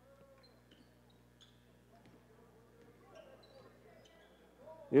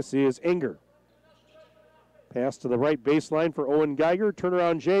 This is Enger. Pass to the right baseline for Owen Geiger.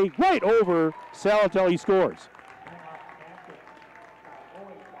 Turnaround Jay, right over Salatel. He scores.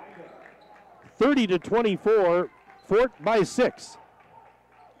 30-24, Fort by 6.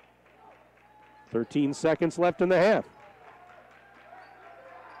 13 seconds left in the half.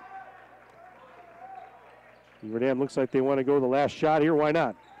 Beaver Dam looks like they want to go the last shot here. Why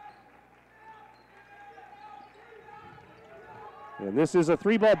not? And this is a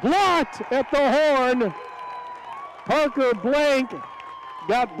 3-ball blocked at the horn. Parker Blank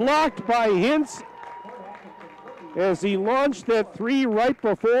got blocked by Hintz as he launched that 3 right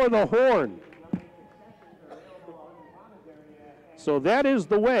before the horn. So that is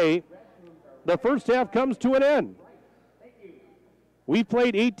the way the first half comes to an end. We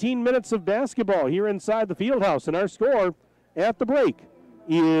played 18 minutes of basketball here inside the field house, and our score at the break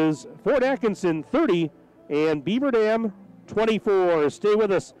is Fort Atkinson 30 and Beaver Dam 24. Stay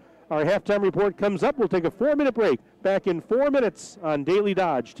with us. Our halftime report comes up. We'll take a 4-minute break. Back in 4 minutes on Daily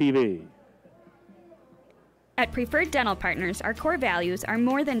Dodge TV. At Preferred Dental Partners, our core values are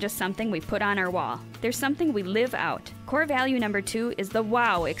more than just something we put on our wall. They're something we live out. Core value number 2 is the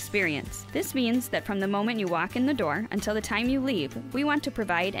wow experience. This means that from the moment you walk in the door until the time you leave, we want to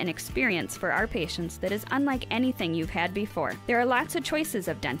provide an experience for our patients that is unlike anything you've had before. There are lots of choices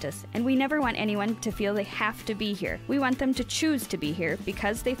of dentists, and we never want anyone to feel they have to be here. We want them to choose to be here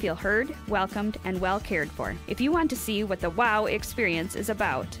because they feel heard, welcomed, and well cared for. If you want to see what the wow experience is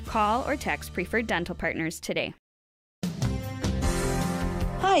about, call or text Preferred Dental Partners today.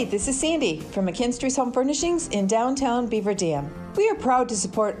 Hi, this is Sandy from McKinstry's Home Furnishings in downtown Beaver Dam. We are proud to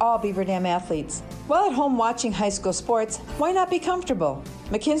support all Beaver Dam athletes. While at home watching high school sports, why not be comfortable?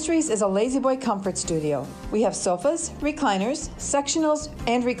 McKinstry's is a lazy boy comfort studio. We have sofas, recliners, sectionals,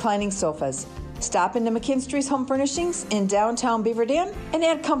 and reclining sofas. Stop into McKinstry's Home Furnishings in downtown Beaver Dam and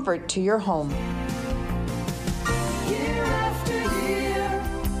add comfort to your home. Year after year,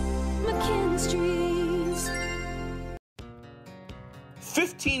 McKinstry's.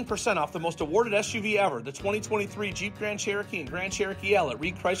 15% off the most awarded SUV ever, the 2023 Jeep Grand Cherokee and Grand Cherokee L at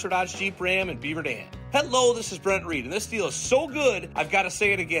Reed Chrysler Dodge Jeep Ram in Beaver Dam. Hello, this is Brent Reed, and this deal is so good, I've got to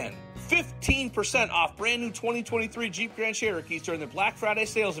say it again. 15% off brand new 2023 Jeep Grand Cherokees during the Black Friday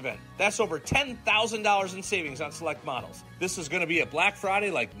sales event. That's over $10,000 in savings on select models. This is going to be a Black Friday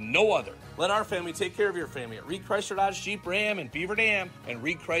like no other. Let our family take care of your family at Reed Chrysler Dodge Jeep Ram in Beaver Dam and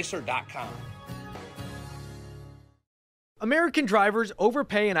ReedChrysler.com. American drivers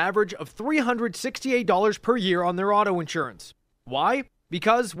overpay an average of $368 per year on their auto insurance. Why?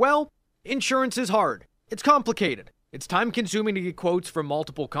 Because, well, insurance is hard. It's complicated. It's time-consuming to get quotes from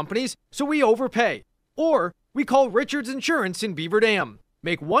multiple companies, so we overpay. Or we call Richards Insurance in Beaver Dam.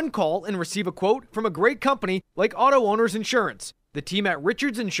 Make one call and receive a quote from a great company like Auto Owners Insurance. The team at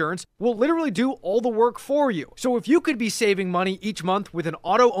Richards Insurance will literally do all the work for you. So if you could be saving money each month with an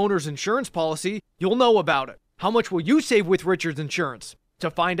Auto Owners Insurance policy, you'll know about it. How much will you save with Richards Insurance?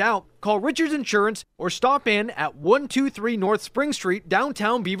 To find out, call Richards Insurance or stop in at 123 North Spring Street,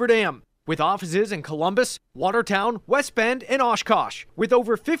 downtown Beaver Dam. With offices in Columbus, Watertown, West Bend, and Oshkosh. With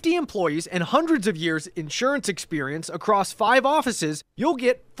over 50 employees and hundreds of years insurance experience across 5 offices, you'll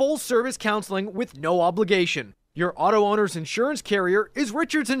get full-service counseling with no obligation. Your auto owner's insurance carrier is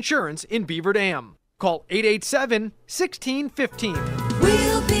Richards Insurance in Beaver Dam. Call 887-1615.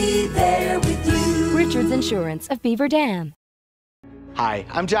 We'll be there with you. Richards Insurance of Beaver Dam. Hi,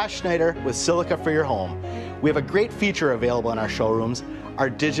 I'm Josh Schneider with Silica for Your Home. We have a great feature available in our showrooms, our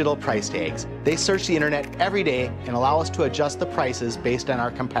digital price tags. They search the internet every day and allow us to adjust the prices based on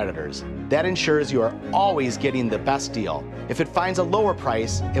our competitors. That ensures you are always getting the best deal. If it finds a lower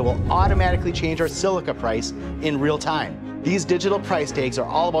price, it will automatically change our Silica price in real time. These digital price tags are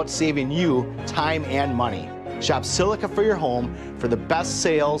all about saving you time and money. Shop Silica for Your Home for the best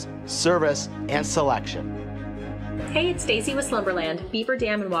sales, service, and selection. Hey, it's Stacy with Slumberland, Beaver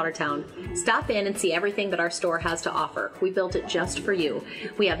Dam in Watertown. Stop in and see everything that our store has to offer. We built it just for you.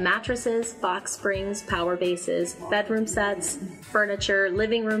 We have mattresses, box springs, power bases, bedroom sets, furniture,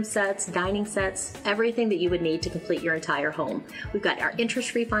 living room sets, dining sets, everything that you would need to complete your entire home. We've got our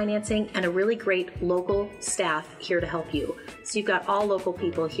interest-free financing and a really great local staff here to help you. So you've got all local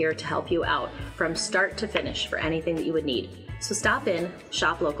people here to help you out from start to finish for anything that you would need. So stop in,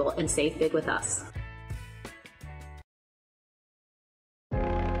 shop local, and save big with us.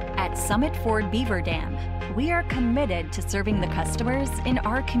 At Summit Ford Beaver Dam, we are committed to serving the customers in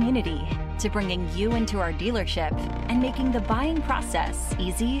our community, to bringing you into our dealership and making the buying process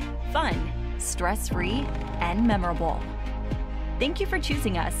easy, fun, stress-free, and memorable. Thank you for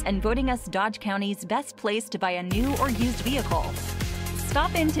choosing us and voting us Dodge County's best place to buy a new or used vehicle.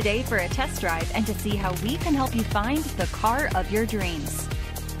 Stop in today for a test drive and to see how we can help you find the car of your dreams.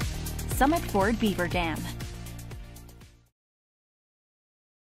 Summit Ford Beaver Dam.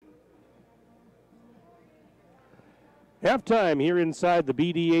 Halftime here inside the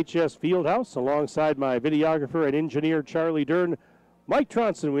BDHS Fieldhouse, alongside my videographer and engineer Charlie Dern. Mike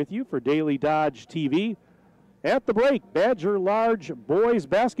Tronson with you for Daily Dodge TV. At the break, Badger Large boys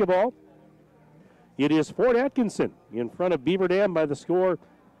basketball. It is Fort Atkinson in front of Beaver Dam by the score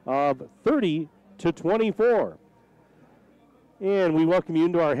of 30-24. And we welcome you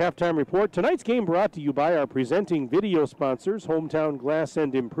into our halftime report. Tonight's game brought to you by our presenting video sponsors, Hometown Glass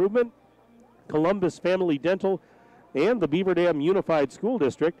and Improvement, Columbus Family Dental, and the Beaver Dam Unified School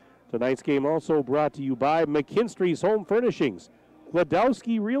District. Tonight's game also brought to you by McKinstry's Home Furnishings,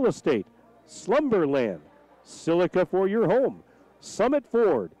 Kladowski Real Estate, Slumberland, Silica for your home, Summit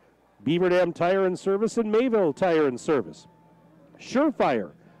Ford, Beaver Dam Tire and Service, and Mayville Tire and Service,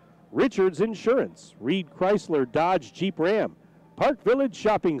 Surefire, Richards Insurance, Reed Chrysler Dodge Jeep Ram, Park Village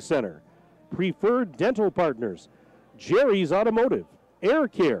Shopping Center, Preferred Dental Partners, Jerry's Automotive, Air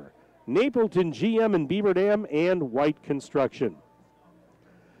Care, Napleton GM and Beaver Dam, and White Construction.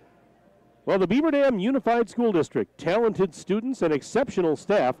 Well, the Beaver Dam Unified School District, talented students and exceptional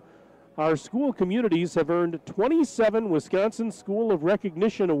staff, our school communities have earned 27 Wisconsin School of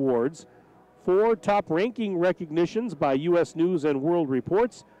Recognition Awards, 4 top-ranking recognitions by U.S. News and World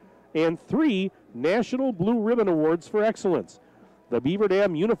Reports, and 3 National Blue Ribbon Awards for excellence. The Beaver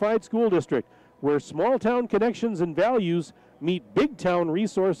Dam Unified School District, where small-town connections and values meet big-town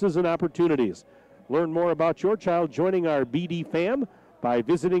resources and opportunities. Learn more about your child joining our BD fam by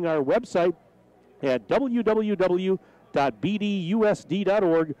visiting our website at www.bdusd.org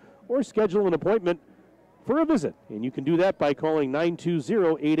or schedule an appointment for a visit. And you can do that by calling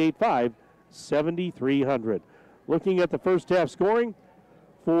 920-885-7300. Looking at the first half scoring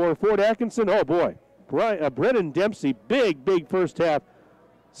for Fort Atkinson, oh boy, Brennan Dempsey, big first half.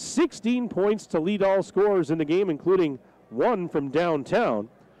 16 points to lead all scorers in the game, including 1 from downtown.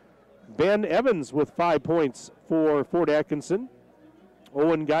 Ben Evans with 5 points for Fort Atkinson.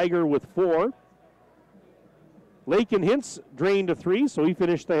 Owen Geiger with 4. Lakin Hintz drained a 3, so he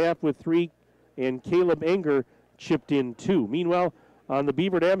finished the half with 3, and Caleb Enger chipped in 2. Meanwhile, on the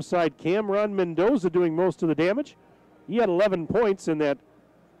Beaver Dam side, Cameron Mendoza doing most of the damage. He had 11 points in that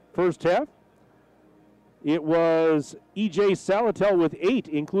first half. It was E.J. Salatel with 8,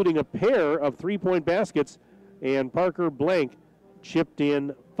 including a pair of 3-point baskets, and Parker Blank chipped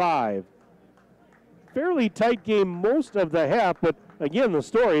in 5. Fairly tight game most of the half, but again, the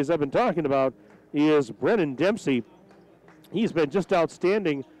story, as I've been talking about, is Brennan Dempsey. He's been just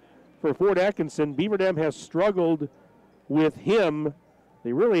outstanding for Fort Atkinson. Beaver Dam has struggled with him.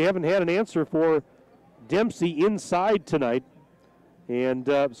 They really haven't had an answer for Dempsey inside tonight. And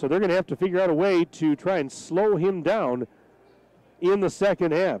so they're going to have to figure out a way to try and slow him down in the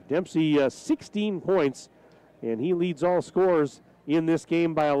second half. Dempsey 16 points, and he leads all scorers in this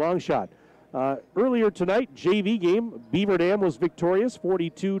game by a long shot. Earlier tonight, JV game, Beaver Dam was victorious,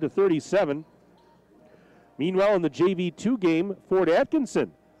 42-37. Meanwhile, in the JV2 game, Fort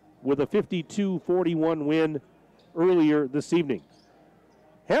Atkinson with a 52-41 win earlier this evening.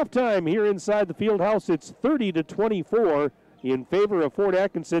 Halftime here inside the field house, it's 30-24 in favor of Fort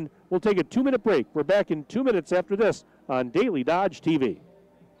Atkinson. We'll take a 2-minute break. We're back in 2 minutes after this on Daily Dodge TV.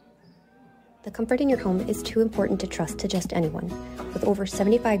 The comfort in your home is too important to trust to just anyone. With over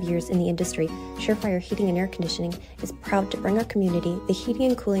 75 years in the industry, Surefire Heating and Air Conditioning is proud to bring our community the heating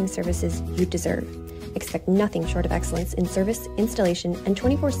and cooling services you deserve. Expect nothing short of excellence in service, installation, and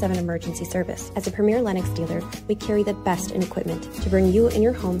 24/7 emergency service. As a premier Lennox dealer, we carry the best in equipment to bring you and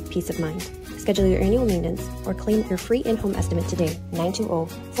your home peace of mind. Schedule your annual maintenance or claim your free in-home estimate today,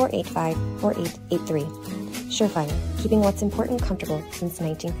 920-485-4883. Surefire, keeping what's important comfortable since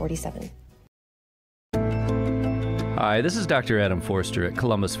 1947. Hi, this is Dr. Adam Forster at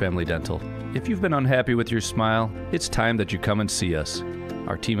Columbus Family Dental. If you've been unhappy with your smile, it's time that you come and see us.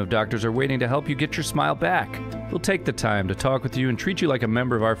 Our team of doctors are waiting to help you get your smile back. We'll take the time to talk with you and treat you like a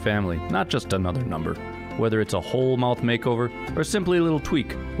member of our family, not just another number. Whether it's a whole mouth makeover or simply a little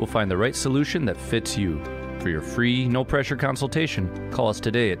tweak, we'll find the right solution that fits you. For your free, no-pressure consultation, call us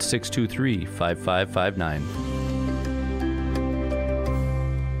today at 623-5559.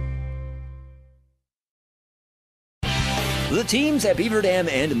 The teams at Beaver Dam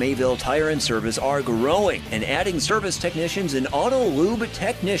and Mayville Tire and Service are growing and adding service technicians and auto lube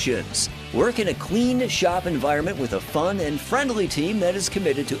technicians. Work in a clean shop environment with a fun and friendly team that is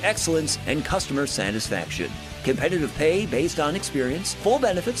committed to excellence and customer satisfaction. Competitive pay based on experience, full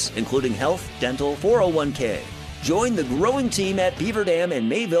benefits, including health, dental, 401k. Join the growing team at Beaver Dam and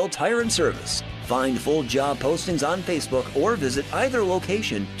Mayville Tire and Service. Find full job postings on Facebook or visit either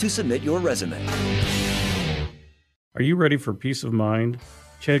location to submit your resume. Are you ready for peace of mind?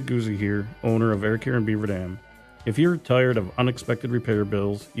 Chad Guzzi here, owner of Air Care in Beaver Dam. If you're tired of unexpected repair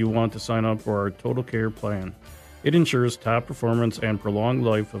bills, you want to sign up for our Total Care plan. It ensures top performance and prolonged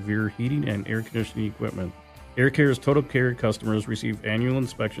life of your heating and air conditioning equipment. Air Care's Total Care customers receive annual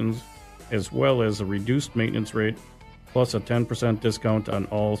inspections as well as a reduced maintenance rate plus a 10% discount on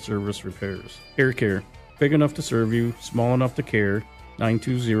all service repairs. Air Care, big enough to serve you, small enough to care.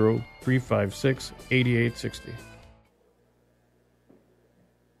 920-356-8860.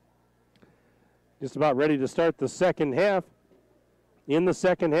 Just about ready to start the second half. In the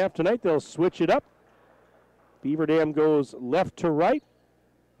second half tonight, they'll switch it up. Beaver Dam goes left to right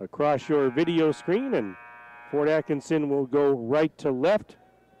across your video screen, and Fort Atkinson will go right to left.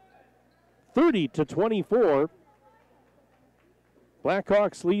 30-24.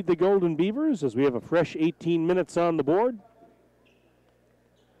 Blackhawks lead the Golden Beavers as we have a fresh 18 minutes on the board.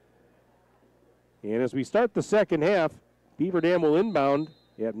 And as we start the second half, Beaver Dam will inbound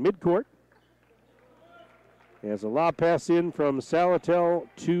at midcourt. As a lob pass in from Salatel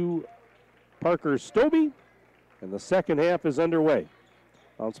to Parker Stobie, and the second half is underway.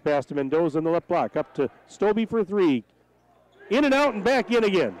 Bounce pass to Mendoza in the left block, up to Stobie for three. In and out and back in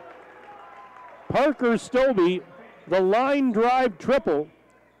again. Parker Stobie, the line drive triple.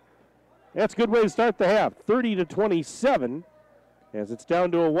 That's a good way to start the half. 30-27, as it's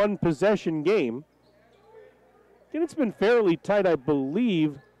down to a one-possession game. And it's been fairly tight, I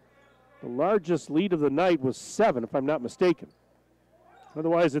believe. The largest lead of the night was 7, if I'm not mistaken.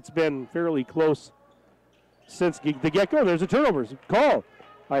 Otherwise, it's been fairly close since the get-go. There's a turnover. Call.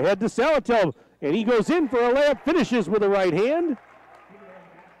 Ahead to Salatel, and he goes in for a layup, finishes with a right hand.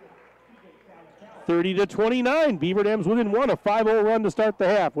 30-29. Beaver Dam's within one, a 5-0 run to start the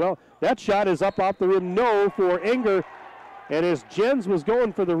half. Well, that shot is up off the rim, no, for Enger. And as Jens was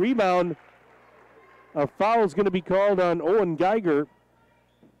going for the rebound, a foul is going to be called on Owen Geiger.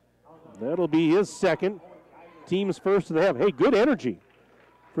 That'll be his second. Team's first of the half. Hey, good energy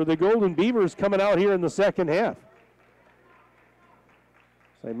for the Golden Beavers coming out here in the second half.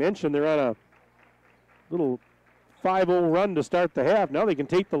 As I mentioned, they're on a little 5-0 run to start the half. Now they can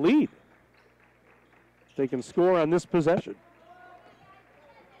take the lead. They can score on this possession.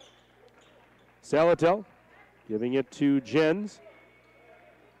 Salatel giving it to Jens.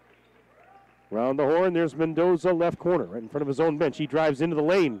 Round the horn, there's Mendoza, left corner, right in front of his own bench. He drives into the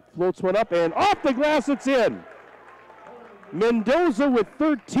lane, floats one up, and off the glass, it's in. Mendoza with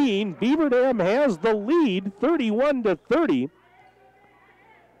 13. Beaver Dam has the lead, 31-30.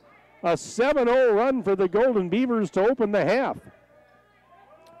 A 7-0 run for the Golden Beavers to open the half.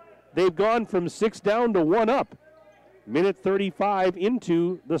 They've gone from 6 down to 1 up. Minute 35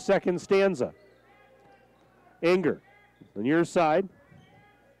 into the second stanza. Enger, the near side.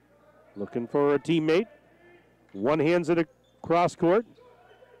 Looking for a teammate. One hands it across court.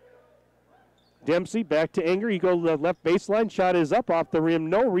 Dempsey back to Enger. He goes to the left baseline. Shot is up off the rim.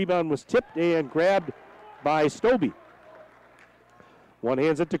 No. Rebound was tipped and grabbed by Stobie. One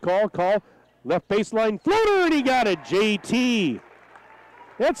hands it to Call. Call. Left baseline floater, and he got it. JT.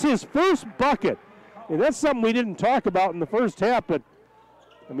 That's his first bucket. And that's something we didn't talk about in the first half, but,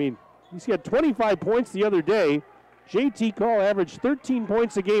 I mean, he's got 25 points the other day. JT Call averaged 13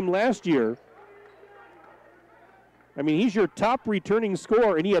 points a game last year. I mean, he's your top returning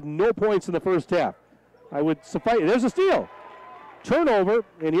scorer, and he had no points in the first half. I would suffice. There's a steal. Turnover,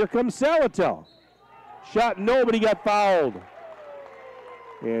 and here comes Salatel. Shot no, but he got fouled.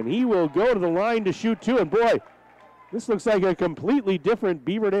 And he will go to the line to shoot two. And boy, this looks like a completely different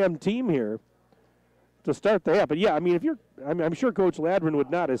Beaver Dam team here to start the half. But yeah, I mean, I'm sure Coach Ladrin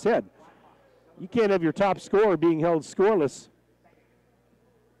would nod his head. You can't have your top scorer being held scoreless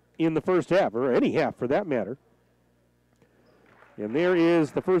in the first half, or any half for that matter. And there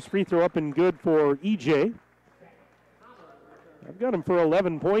is the first free throw up and good for EJ. I've got him for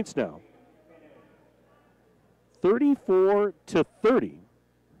 11 points now. 34-30.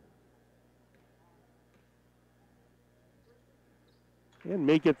 And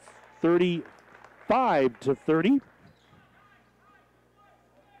make it 35-30.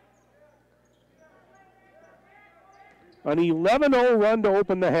 An 11-0 run to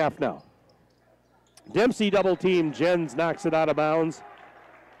open the half now. Dempsey double team. Jens knocks it out of bounds.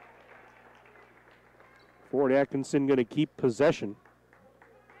 Fort Atkinson going to keep possession.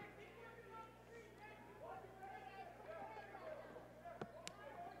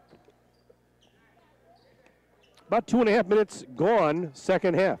 About 2.5 minutes gone,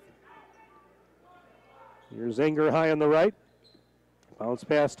 second half. Here's Enger high on the right. Bounce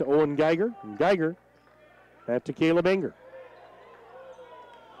pass to Owen Geiger. And Geiger back to Caleb Enger.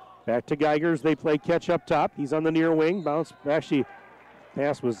 Back to Geiger as they play catch up top. He's on the near wing. Bounce. Actually,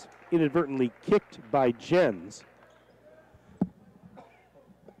 pass was inadvertently kicked by Jens.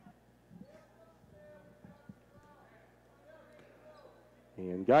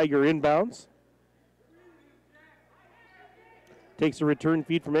 And Geiger inbounds. Takes a return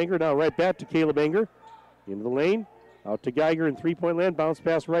feed from Enger. Now right back to Caleb Enger. Into the lane. Out to Geiger in three-point land. Bounce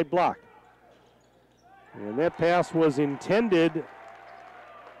pass right block. And that pass was intended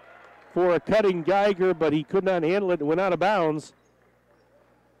for a cutting Geiger, but he could not handle it and went out of bounds.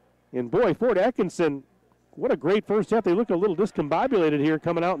 And boy, Fort Atkinson, what a great first half. They look a little discombobulated here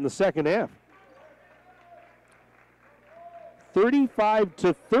coming out in the second half.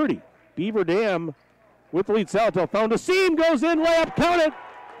 35-30. Beaver Dam with the lead. Salatel found a seam, goes in, layup, count it.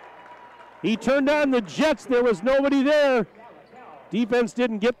 He turned on the Jets. There was nobody there. Defense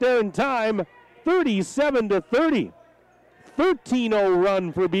didn't get there in time. 37-30. 13-0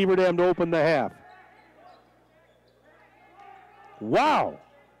 run for Beaver Dam to open the half. Wow.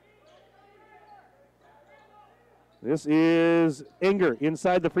 This is Enger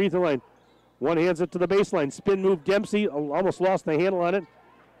inside the free throw line. One hands it to the baseline. Spin move Dempsey. Almost lost the handle on it.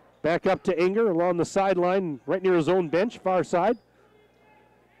 Back up to Enger along the sideline, right near his own bench, far side.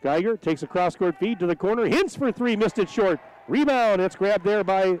 Geiger takes a cross-court feed to the corner. Hints for three, missed it short. Rebound, it's grabbed there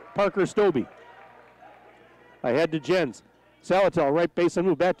by Parker Stobie. Ahead to Jens. Salatel, right baseline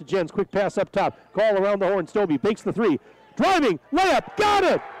move, back to Jens. Quick pass up top. Call around the horn. Stobie bakes the three. Driving, layup, got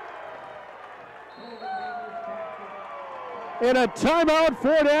it! And a timeout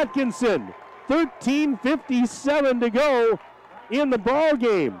for Atkinson. 13:57 to go in the ball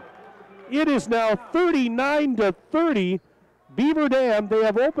game. It is now 39-30. Beaver Dam, they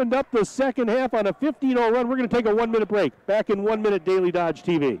have opened up the second half on a 15-0 run. We're going to take a 1 minute break. Back in 1 minute, Daily Dodge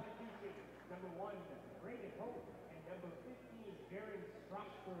TV.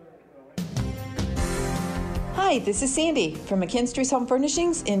 Hi, this is Sandy from McKinstry's Home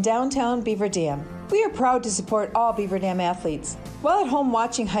Furnishings in downtown Beaver Dam. We are proud to support all Beaver Dam athletes. While at home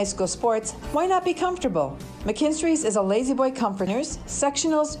watching high school sports, why not be comfortable? McKinstry's is a lazy boy comforters,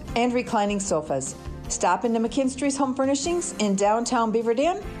 sectionals, and reclining sofas. Stop into McKinstry's Home Furnishings in downtown Beaver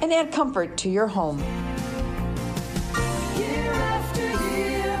Dam and add comfort to your home. Year after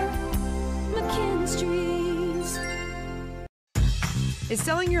year, McKinstry's. Is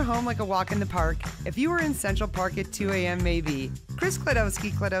selling your home like a walk in the park? If you were in Central Park at 2 a.m., maybe. Chris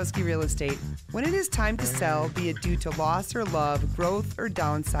Kladowski Real Estate. When it is time to sell, be it due to loss or love, growth or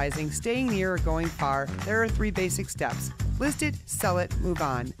downsizing, staying near or going far, there are 3 basic steps. List it, sell it, move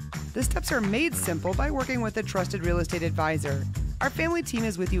on. The steps are made simple by working with a trusted real estate advisor. Our family team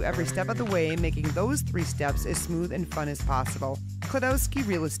is with you every step of the way, making those 3 steps as smooth and fun as possible. Kladowski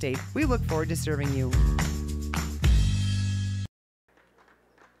Real Estate. We look forward to serving you.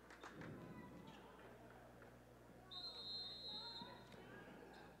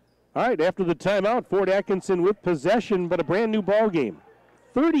 All right, after the timeout, Fort Atkinson with possession, but a brand new ball game.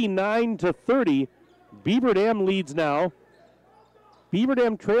 39-30. Beaver Dam leads now. Beaver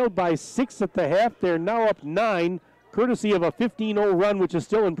Dam trailed by 6 at the half. They're now up 9, courtesy of a 15-0 run, which is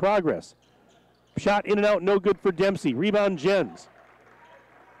still in progress. Shot in and out, no good for Dempsey. Rebound, Jens.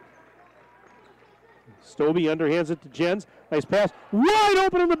 Stobie underhands it to Jens. Nice pass. Wide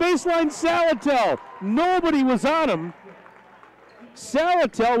open on the baseline, Salatel. Nobody was on him.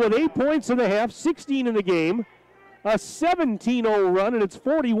 Salatel with 8 points in the half, 16 in the game. A 17-0 run, and it's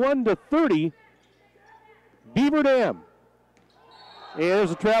 41-30. Beaver Dam. And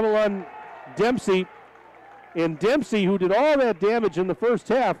there's a travel on Dempsey. And Dempsey, who did all that damage in the first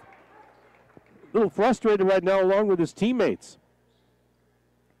half, a little frustrated right now along with his teammates.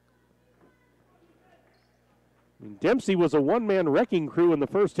 And Dempsey was a one-man wrecking crew in the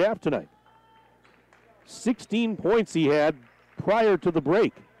first half tonight. 16 points he had prior to the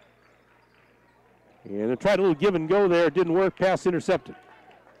break. And they tried a little give and go there. It didn't work. Pass intercepted.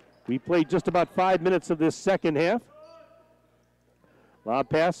 We played just about 5 minutes of this second half. Lob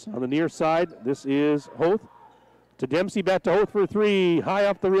pass on the near side. This is Hoth to Dempsey. Back to Hoth for 3. High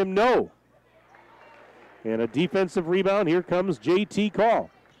off the rim. No. And a defensive rebound. Here comes JT Call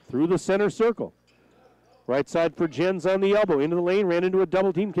through the center circle. Right side for Jens on the elbow. Into the lane. Ran into a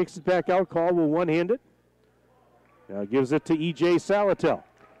double team. Kicks it back out. Call will one-hand it. Now gives it to E.J. Salatel.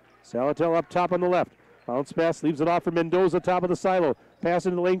 Salatel up top on the left. Bounce pass, leaves it off for Mendoza, top of the silo. Pass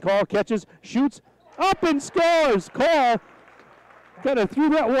into the lane, Call catches, shoots, up and scores. Call kind of threw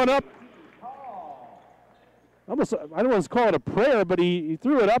that one up. Almost, I don't want to call it a prayer, but he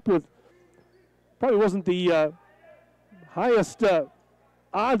threw it up with Probably wasn't the highest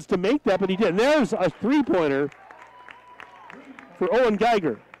odds to make that, but he did. And there's a three-pointer for Owen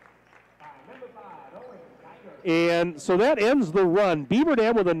Geiger. And so that ends the run. Beaver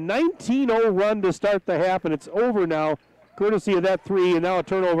Dam with a 19-0 run to start the half, and it's over now, courtesy of that three, and now a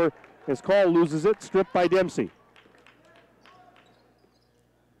turnover as Call loses it, stripped by Dempsey.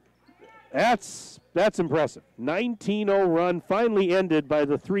 That's impressive. 19-0 run finally ended by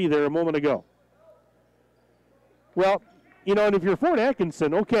the three there a moment ago. Well, you know, and if you're Fort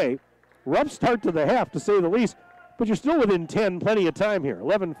Atkinson, okay, rough start to the half to say the least, but you're still within 10, plenty of time here.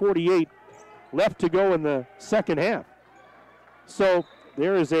 11:48 left to go in the second half. So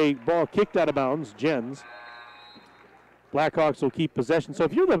there is a ball kicked out of bounds, Jens. Blackhawks will keep possession. So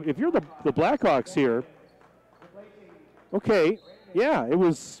if you're the Blackhawks here, okay, yeah, it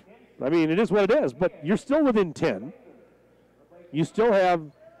was, I mean, it is what it is, but you're still within 10. You still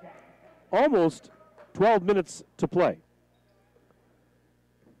have almost 12 minutes to play.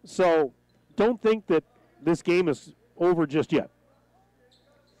 So don't think that this game is over just yet.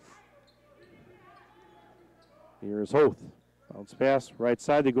 Here's Hoth. Bounce pass, right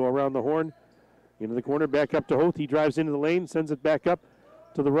side. They go around the horn. Into the corner, back up to Hoth. He drives into the lane, sends it back up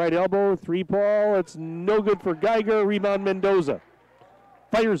to the right elbow. Three ball. It's no good for Geiger. Rebound Mendoza.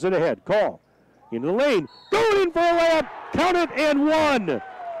 Fires it ahead. Call. Into the lane. Going in for a layup. Count it and one.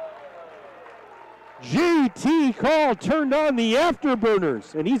 JT Call turned on the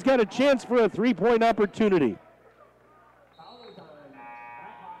afterburners, and he's got a chance for a three-point opportunity.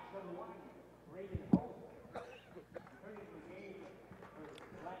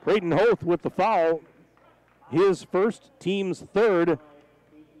 Creighton Hoth with the foul, his first, team's third.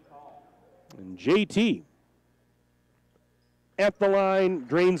 And JT at the line,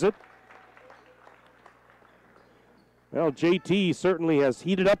 drains it. Well, JT certainly has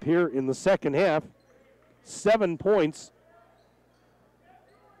heated up here in the second half. 7 points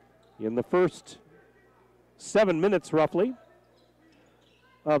in the first 7 minutes, roughly,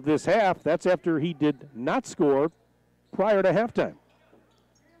 of this half. That's after he did not score prior to halftime.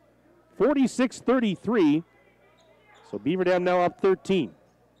 46-33, so Beaver Dam now up 13.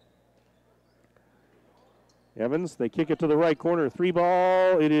 Evans, they kick it to the right corner, three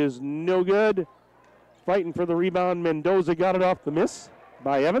ball, it is no good. Fighting for the rebound, Mendoza got it off the miss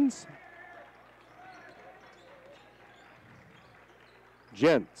by Evans.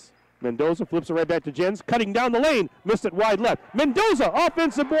 Jens, Mendoza flips it right back to Jens, cutting down the lane, missed it wide left. Mendoza,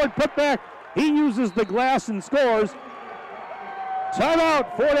 offensive board, put back, he uses the glass and scores.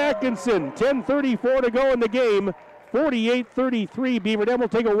 Timeout, Fort Atkinson. 10:34 to go in the game. 48-33. Beaver Dam will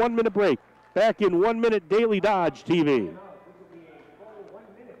take a 1 minute break. Back in 1 minute Daily Dodge TV.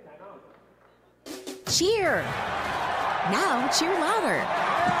 Cheer! Now cheer louder.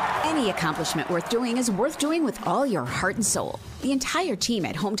 Any accomplishment worth doing is worth doing with all your heart and soul. The entire team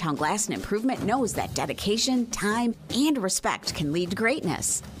at Hometown Glass and Improvement knows that dedication, time, and respect can lead to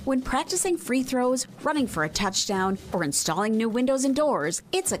greatness. When practicing free throws, running for a touchdown, or installing new windows and doors,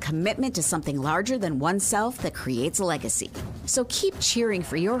 it's a commitment to something larger than oneself that creates a legacy. So keep cheering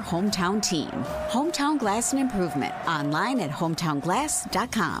for your hometown team. Hometown Glass and Improvement, online at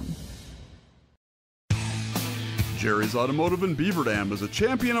hometownglass.com. Jerry's Automotive in Beaver Dam is a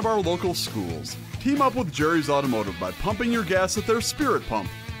champion of our local schools. Team up with Jerry's Automotive by pumping your gas at their Spirit Pump,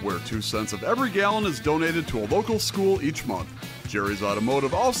 where 2 cents of every gallon is donated to a local school each month. Jerry's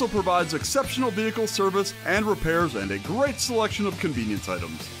Automotive also provides exceptional vehicle service and repairs and a great selection of convenience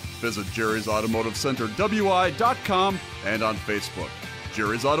items. Visit Jerry's Automotive Center WI.com and on Facebook.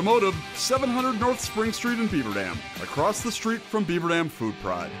 Jerry's Automotive, 700 North Spring Street in Beaver Dam, across the street from Beaver Dam Food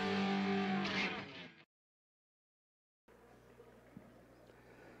Pride.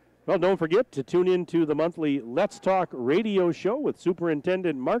 Well, don't forget to tune in to the monthly Let's Talk radio show with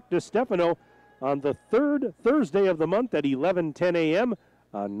Superintendent Mark DeStefano on the third Thursday of the month at 11:10 a.m.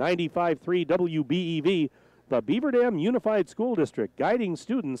 on 95.3 WBEV, the Beaver Dam Unified School District, guiding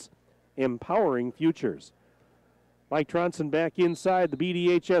students, empowering futures. Mike Tronson back inside the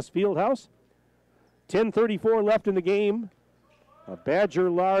BDHS Fieldhouse. 10:34 left in the game. A Badger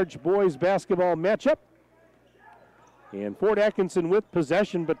Large boys basketball matchup. And Fort Atkinson with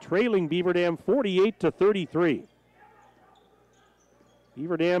possession, but trailing Beaver Dam 48-33.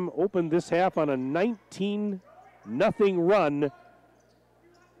 Beaver Dam opened this half on a 19-0 run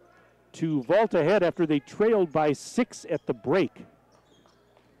to vault ahead after they trailed by 6 at the break.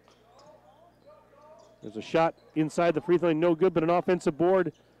 There's a shot inside the free throw line, no good, but an offensive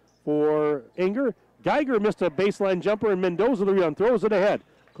board for Enger. Geiger missed a baseline jumper, and Mendoza the rebound, throws it ahead.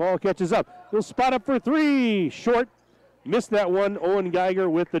 Call catches up. He'll spot up for three. Short. Missed that one. Owen Geiger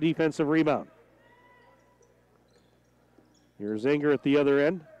with the defensive rebound. Here's Enger at the other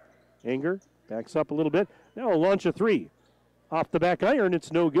end. Enger backs up a little bit. Now a launch of three. Off the back iron,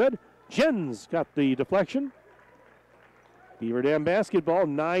 it's no good. Jens got the deflection. Beaver Dam basketball,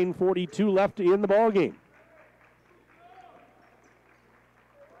 9:42 left in the ball game.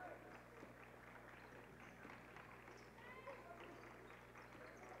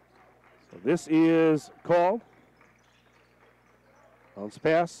 So this is called. Bounce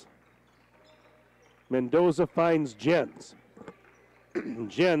pass. Mendoza finds Jens.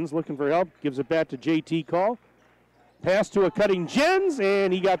 Jens looking for help, gives it back to JT Call. Pass to a cutting Jens,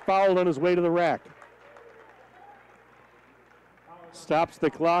 and he got fouled on his way to the rack. Stops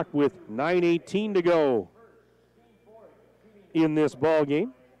the clock with 9:18 to go in this ball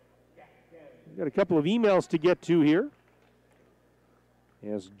game. We've got a couple of emails to get to here.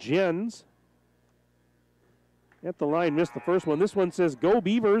 As Jens at the line missed the first one. This one says, "Go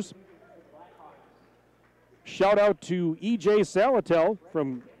Beavers." Shout out to EJ Salatel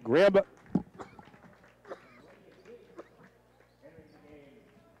from Gramba.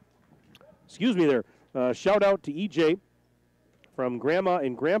 Excuse me there. Shout out to EJ from Grandma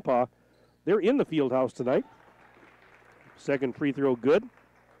and Grandpa. They're in the field house tonight. Second free throw good.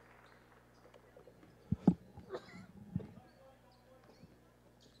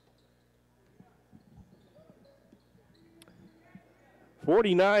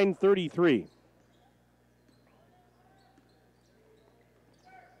 (49-33).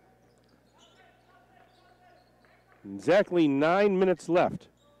 Exactly 9 minutes left.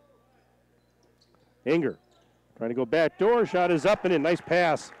 Enger trying to go back door. Shot is up and in. Nice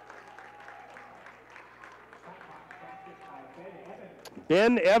pass.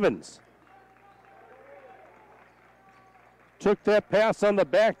 Ben Evans took that pass on the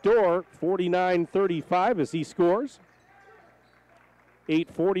back door. 49-35 as he scores.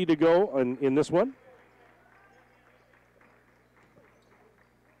 8:40 to go in this one.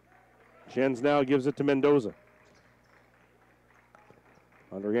 Jens now gives it to Mendoza.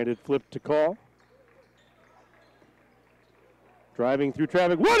 Underhanded flip to Call. Driving through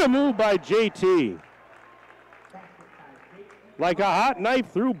traffic. What a move by JT. Like a hot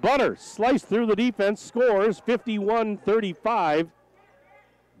knife through butter. Sliced through the defense. Scores 51-35.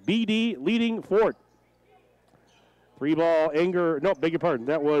 BD leading Fort. Three ball, Enger. No, beg your pardon.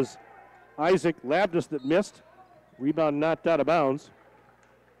 That was Isaac Labdus that missed. Rebound knocked out of bounds.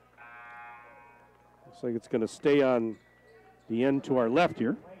 Looks like it's going to stay on the end to our left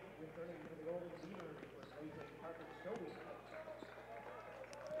here.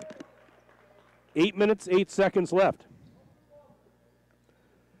 Eight minutes, 8 seconds left.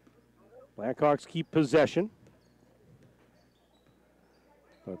 Blackhawks keep possession.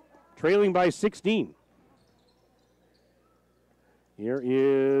 But trailing by 16. Here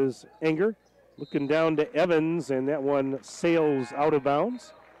is Enger looking down to Evans, and that one sails out of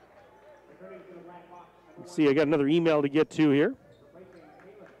bounds. Let's see, I got another email to get to here.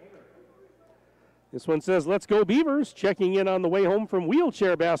 This one says, "Let's go Beavers," checking in on the way home from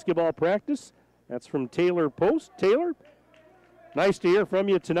wheelchair basketball practice. That's from Taylor Post. Taylor, nice to hear from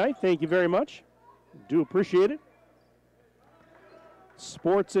you tonight. Thank you very much. Do appreciate it.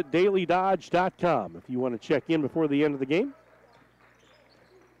 sports@dailydodge.com if you want to check in before the end of the game.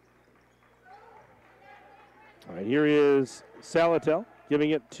 All right, here is Salatel giving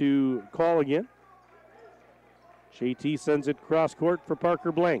it to Call again. JT sends it cross court for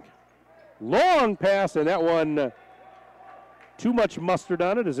Parker Blank. Long pass, and that one too much mustard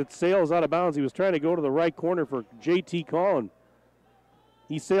on it as it sails out of bounds. He was trying to go to the right corner for JT Call, and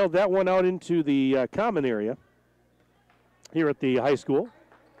he sailed that one out into the common area here at the high school.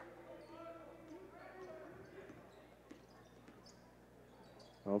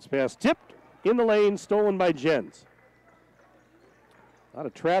 Bounce pass tipped in the lane, stolen by Jens. A lot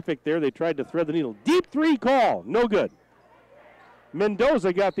of traffic there. They tried to thread the needle. Deep three Call, no good.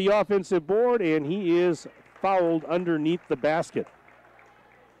 Mendoza got the offensive board, and he is fouled underneath the basket.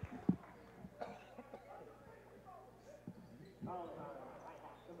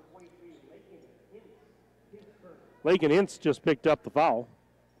 Lake and Hintz just picked up the foul.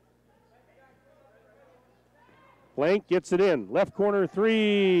 Blank gets it in. Left corner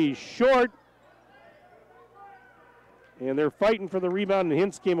three, short. And they're fighting for the rebound, and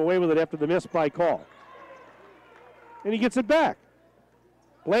Hintz came away with it after the miss by Call. And he gets it back.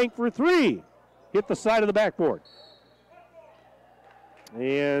 Blank for three. Hit the side of the backboard.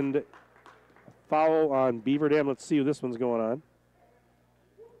 And foul on Beaver Dam. Let's see who this one's going on.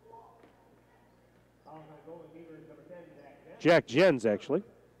 Jack Jens, actually.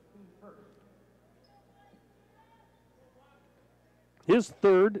 His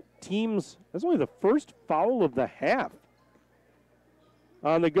third, team's, that's only the first foul of the half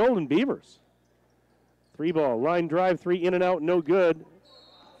on the Golden Beavers. 3 ball, line drive, 3 in and out, no good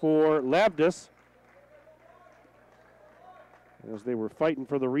for Lavdis. As they were fighting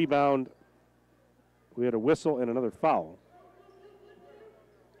for the rebound, we had a whistle and another foul.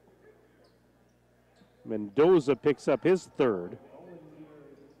 Mendoza picks up his third.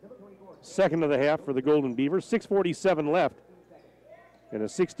 Second of the half for the Golden Beavers. 6:47 left and a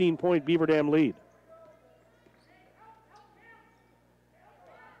 16-point Beaver Dam lead.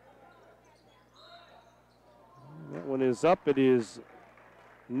 That one is up. It is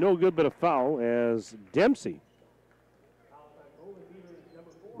no good but a foul as Dempsey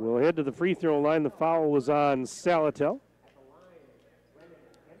will head to the free throw line. The foul was on Salatel.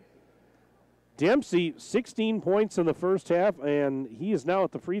 Dempsey, 16 points in the first half, and he is now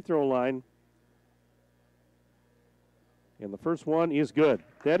at the free throw line. And the first one is good.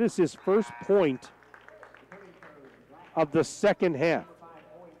 That is his first point of the second half.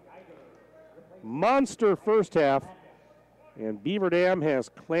 Monster first half, and Beaver Dam has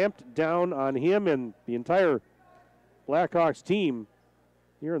clamped down on him and the entire Blackhawks team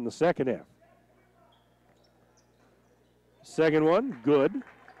here in the second half. Second one, good.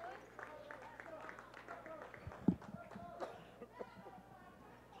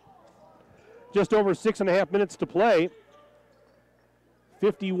 Just over 6.5 minutes to play.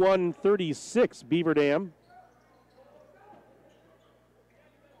 51-36 Beaver Dam.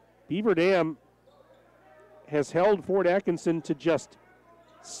 Beaver Dam has held Fort Atkinson to just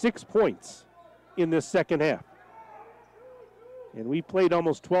 6 points in this second half. And we played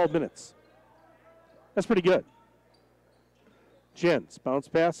almost 12 minutes. That's pretty good. Jens, bounce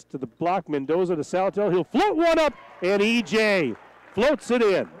pass to the block. Mendoza to Salatel. He'll float one up, and EJ floats it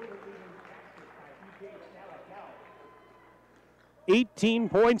in. 18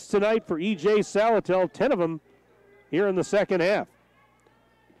 points tonight for EJ Salatel, 10 of them here in the second half.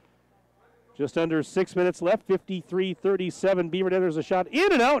 Just under 6 minutes left, 53-37. Beaver Dam, there's a shot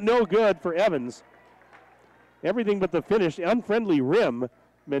in and out, no good for Evans. Everything but the finish, unfriendly rim.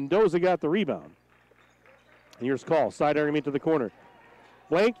 Mendoza got the rebound. Here's Call, side argument to the corner.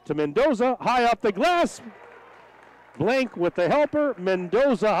 Blank to Mendoza, high off the glass. Blank with the helper.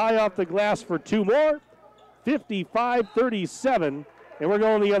 Mendoza high off the glass for 2 more. 55-37, and we're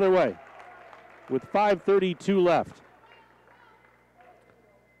going the other way with 5:32 left.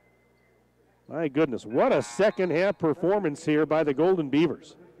 My goodness, what a second half performance here by the Golden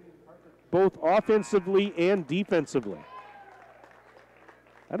Beavers, both offensively and defensively.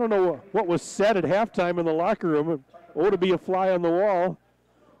 I don't know what was said at halftime in the locker room. Oh, to be a fly on the wall.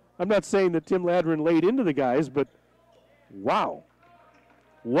 I'm not saying that Tim Ladrin laid into the guys, but wow,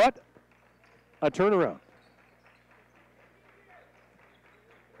 what a turnaround.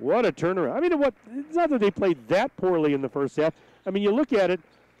 What a turnaround. I mean, it's not that they played that poorly in the first half. I mean, you look at it,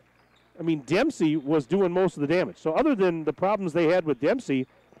 I mean, Dempsey was doing most of the damage. So other than the problems they had with Dempsey,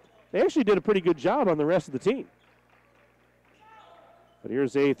 they actually did a pretty good job on the rest of the team. But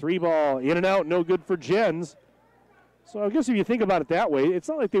here's a 3 ball, in and out, no good for Jens. So I guess if you think about it that way, it's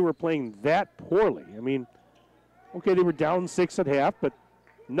not like they were playing that poorly. I mean, okay, they were down 6 at half, but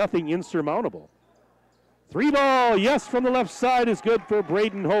nothing insurmountable. 3 ball, yes, from the left side is good for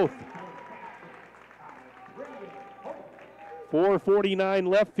Braden Hoth. 4:49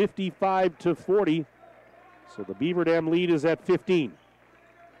 left, 55-40. So the Beaver Dam lead is at 15.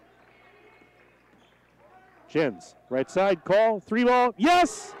 Jens, right side, Call, 3 ball,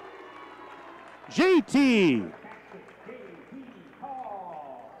 yes! JT.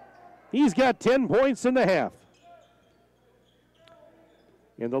 He's got 10 points in the half.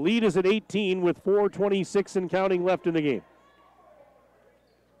 And the lead is at 18 with 4:26 and counting left in the game.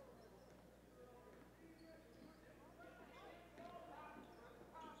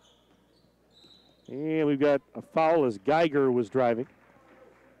 And we've got a foul as Geiger was driving.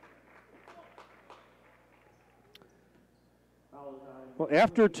 Well,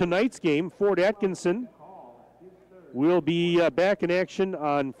 after tonight's game, Fort Atkinson will be back in action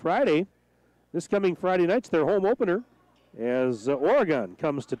on Friday. This coming Friday night's their home opener as Oregon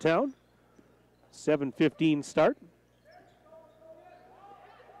comes to town. 7:15 start.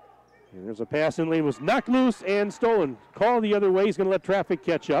 And there's a pass in lane, was knocked loose and stolen. Call the other way, he's going to let traffic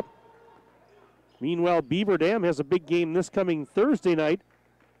catch up. Meanwhile, Beaver Dam has a big game this coming Thursday night.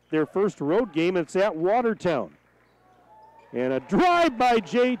 Their first road game, it's at Watertown. And a drive by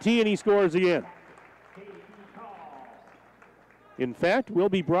JT, and he scores again. In fact, we'll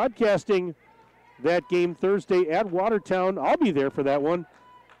be broadcasting that game Thursday at Watertown. I'll be there for that one.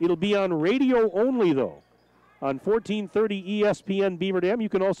 It'll be on radio only, though, on 1430 ESPN Beaver Dam. You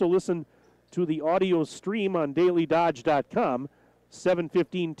can also listen to the audio stream on dailydodge.com.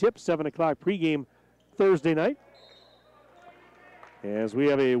 7:15 tip, 7 o'clock pregame Thursday night. As we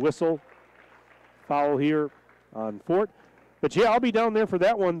have a whistle foul here on Fort. But yeah, I'll be down there for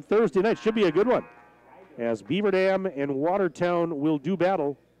that one Thursday night. Should be a good one. As Beaver Dam and Watertown will do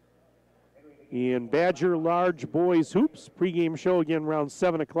battle in Badger Large Boys Hoops. Pregame show again around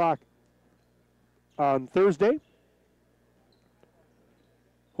 7 o'clock on Thursday.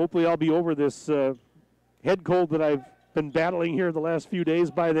 Hopefully I'll be over this head cold that I've been battling here the last few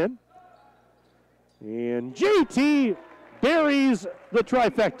days by then. And JT buries the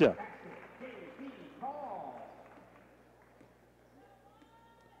trifecta.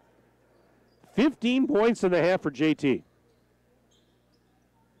 $15 points in the half for JT.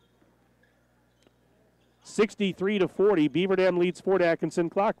 63-40. Beaver Dam leads Fort Atkinson.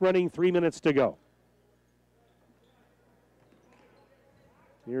 Clock running, 3 minutes to go.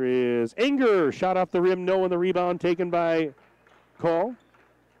 Here is Enger. Shot off the rim, no, and the rebound taken by Call.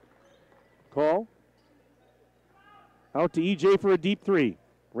 Call. Out to EJ for a deep three.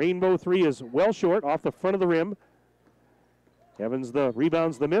 Rainbow three is well short, off the front of the rim. Evans the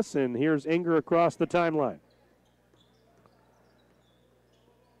rebounds the miss, and here's Enger across the timeline.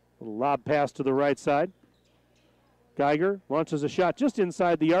 Little lob pass to the right side. Geiger launches a shot just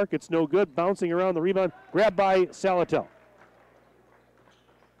inside the arc. It's no good. Bouncing around the rebound. Grabbed by Salatel.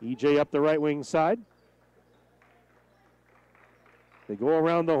 EJ up the right wing side. They go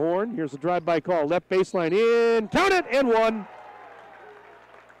around the horn. Here's a drive-by call. Left baseline in. Count it, and one.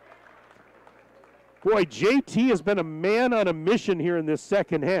 Boy, JT has been a man on a mission here in this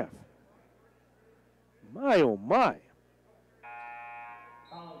second half. My, oh, my.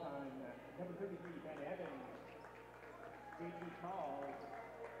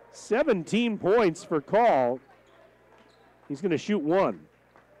 17 points for Call. He's going to shoot one.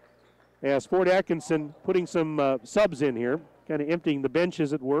 As Fort Atkinson putting some subs in here, kind of emptying the bench,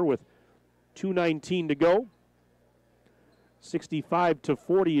 as it were, with 2:19 to go.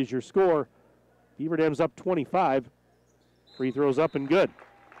 65-40 is your score. Beaver Dam's up 25. Free throws up and good.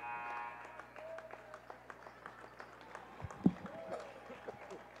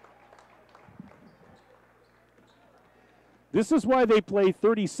 This is why they play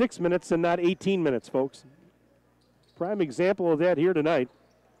 36 minutes and not 18 minutes, folks. Prime example of that here tonight.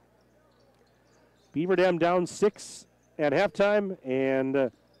 Beaver Dam down 6 at halftime,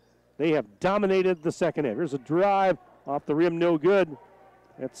 and they have dominated the second half. Here's a drive off the rim, no good.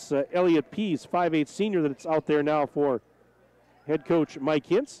 That's Elliot Pease, 5'8" senior, that's out there now for head coach Mike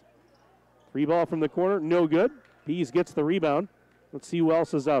Hintz. Free ball from the corner, no good. Pease gets the rebound. Let's see who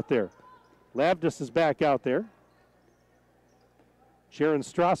else is out there. Lavdis is back out there. Sharon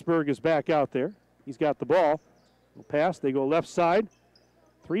Strasburg is back out there. He's got the ball. We'll pass, they go left side.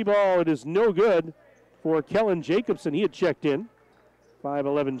 Three ball, it is no good for Kellen Jacobson. He had checked in,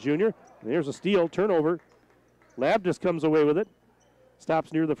 5'11" junior. And there's a steal, turnover. Lavdis comes away with it.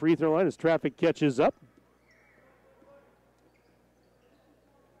 Stops near the free throw line as traffic catches up.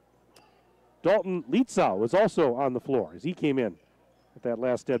 Dalton Lietzau was also on the floor as he came in at that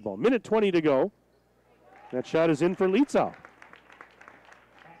last dead ball. Minute 20 to go. That shot is in for Lietzau.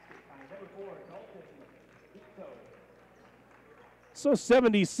 So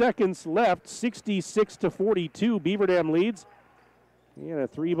 70 seconds left, 66-42. Beaver Dam leads. And a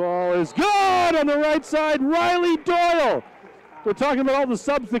three ball is good on the right side. Riley Doyle. We're talking about all the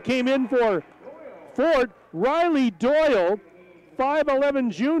subs that came in for Fort. Riley Doyle,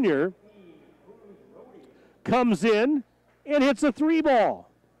 5'11" junior, comes in and hits a three ball.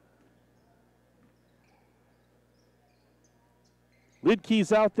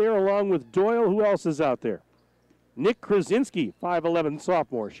 Lidkey's out there along with Doyle. Who else is out there? Nick Krasinski, 5'11"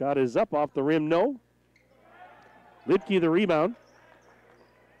 sophomore. Shot is up off the rim, no. Lidkey the rebound.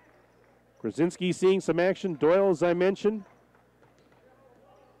 Krasinski seeing some action. Doyle, as I mentioned.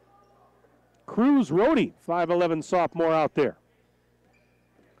 Cruz Rohde, 5'11" sophomore out there.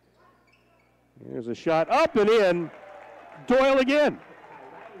 There's a shot up and in. Doyle again.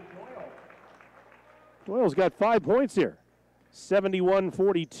 Doyle's got 5 points here.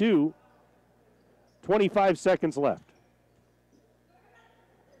 71-42. 25 seconds left.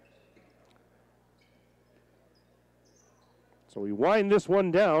 So we wind this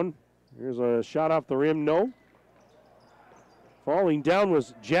one down. Here's a shot off the rim, no. Falling down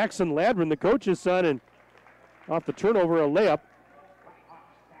was Jackson Ladron, the coach's son, and off the turnover, a layup.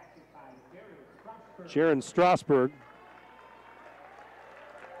 Sharon Strasburg.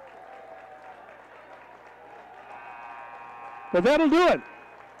 But that'll do it.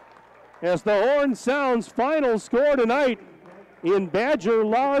 As the horn sounds, final score tonight in Badger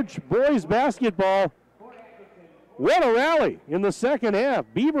Large boys basketball. What a rally in the second half.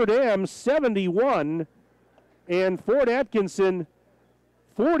 Beaver Dam 71 and Fort Atkinson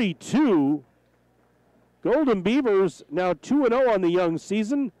 42. Golden Beavers now 2-0 on the young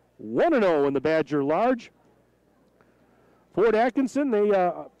season, 1-0 in the Badger Large. Fort Atkinson, they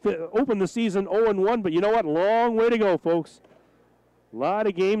opened the season 0-1, but you know what? Long way to go, folks. A lot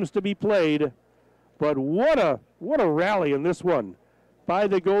of games to be played, but what a rally in this one by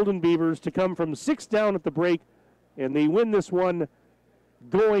the Golden Beavers to come from 6 down at the break, and they win this one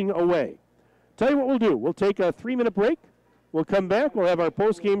going away. Tell you what we'll do. We'll take a 3-minute break. We'll come back. We'll have our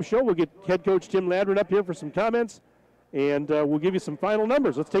post-game show. We'll get head coach Tim Ladron up here for some comments, and we'll give you some final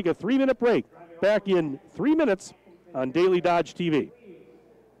numbers. Let's take a 3-minute break. Back in 3 minutes on Daily Dodge TV.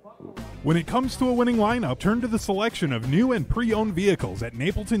 When it comes to a winning lineup, turn to the selection of new and pre-owned vehicles at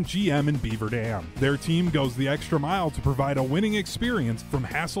Napleton GM in Beaver Dam. Their team goes the extra mile to provide a winning experience, from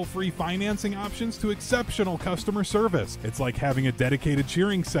hassle-free financing options to exceptional customer service. It's like having a dedicated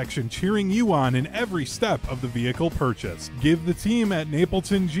cheering section cheering you on in every step of the vehicle purchase. Give the team at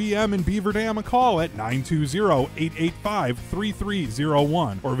Napleton GM in Beaver Dam a call at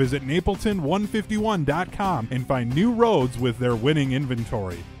 920-885-3301 or visit napleton151.com and find new roads with their winning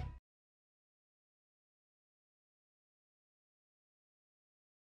inventory.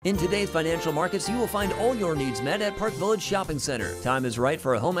 In today's financial markets, you will find all your needs met at Park Village Shopping Center. Time is right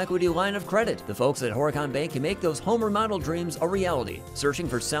for a home equity line of credit. The folks at Horicon Bank can make those home remodel dreams a reality. Searching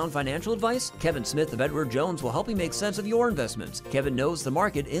for sound financial advice? Kevin Smith of Edward Jones will help you make sense of your investments. Kevin knows the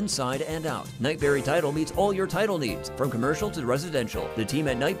market inside and out. Knightberry Title meets all your title needs, from commercial to residential. The team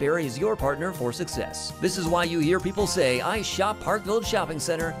at Knightberry is your partner for success. This is why you hear people say, I shop Park Village Shopping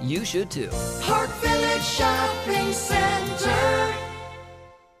Center. You should too. Park Village Shopping Center.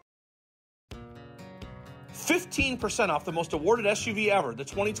 15% off the most awarded SUV ever, the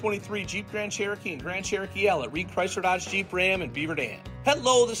 2023 Jeep Grand Cherokee and Grand Cherokee L at Reed Chrysler Dodge Jeep Ram in Beaver Dam.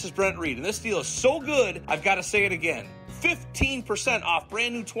 Hello, this is Brent Reed, and this deal is so good, I've got to say it again. 15% off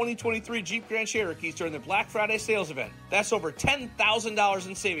brand new 2023 Jeep Grand Cherokees during the Black Friday sales event. That's over $10,000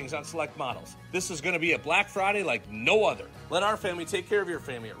 in savings on select models. This is going to be a Black Friday like no other. Let our family take care of your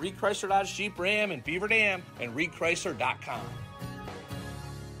family at Reed Chrysler Dodge Jeep Ram in Beaver Dam and reedchrysler.com.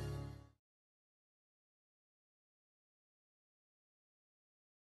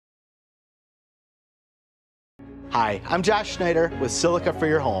 Hi, I'm Josh Schneider with Silica for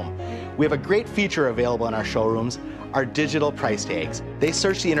Your Home. We have a great feature available in our showrooms, our digital price tags. They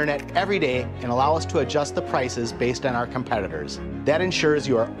search the internet every day and allow us to adjust the prices based on our competitors. That ensures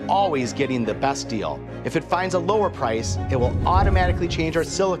you are always getting the best deal. If it finds a lower price, it will automatically change our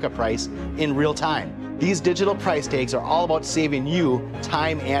Silica price in real time. These digital price tags are all about saving you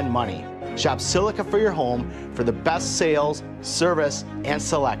time and money. Shop Silica for Your Home for the best sales, service, and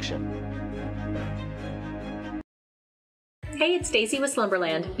selection. Hey, it's Stacy with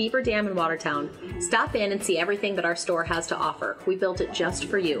Slumberland, Beaver Dam in Watertown. Stop in and see everything that our store has to offer. We built it just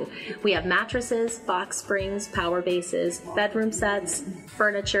for you. We have mattresses, box springs, power bases, bedroom sets,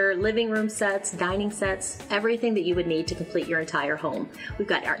 furniture, living room sets, dining sets, everything that you would need to complete your entire home. We've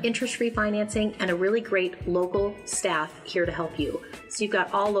got our interest-free financing and a really great local staff here to help you. So you've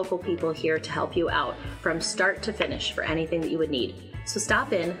got all local people here to help you out from start to finish for anything that you would need. So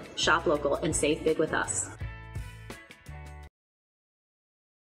stop in, shop local, and save big with us.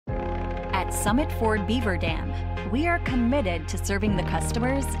 At Summit Ford Beaver Dam, we are committed to serving the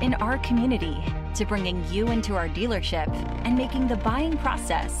customers in our community, to bringing you into our dealership and making the buying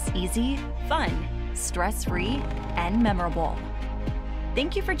process easy, fun, stress-free, and memorable.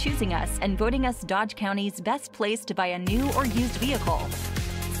 Thank you for choosing us and voting us Dodge County's best place to buy a new or used vehicle.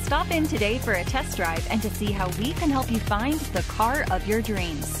 Stop in today for a test drive and to see how we can help you find the car of your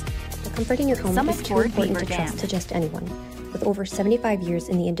dreams. The comfort in your home Summit is too Ford important Beaver to trust Dam. to just anyone. With over 75 years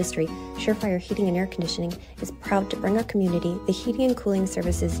in the industry, Surefire Heating and Air Conditioning is proud to bring our community the heating and cooling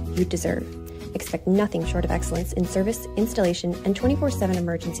services you deserve. Expect nothing short of excellence in service, installation, and 24/7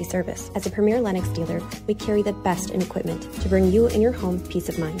 emergency service. As a premier Lennox dealer, we carry the best in equipment to bring you and your home peace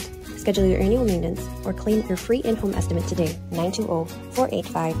of mind. Schedule your annual maintenance or claim your free in-home estimate today,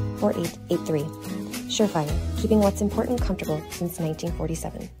 920-485-4883. Surefire, keeping what's important comfortable since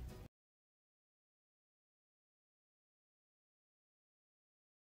 1947.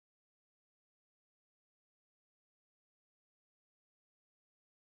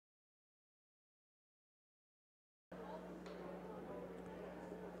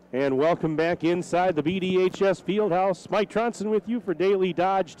 And welcome back inside the BDHS Fieldhouse. Mike Tronson with you for Daily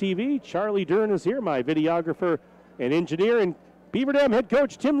Dodge TV. Charlie Dern is here, my videographer and engineer. And Beaver Dam head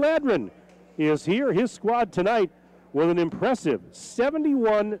coach Tim Ladron is here. His squad tonight with an impressive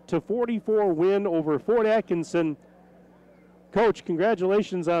 71-44 win over Fort Atkinson Coach,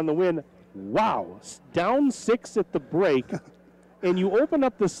 congratulations on the win. Wow, down 6 at the break, and you open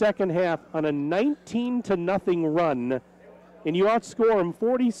up the second half on a 19-0 run, and you outscore them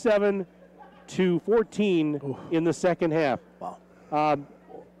 47-14 in the second half. Wow.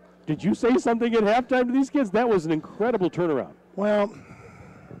 Did you say something at halftime to these kids? That was an incredible turnaround. Well,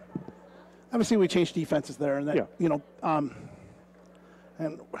 obviously we changed defenses there, and that,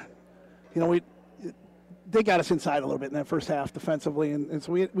 they got us inside a little bit in that first half defensively, and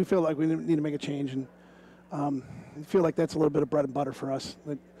so we feel like we need to make a change, and I feel like that's a little bit of bread and butter for us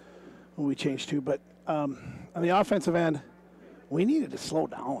that when we changed to. But on the offensive end, we needed to slow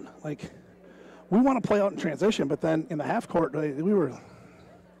down. Like, we want to play out in transition, but then in the half court, we were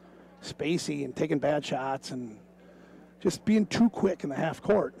spacey and taking bad shots and just being too quick in the half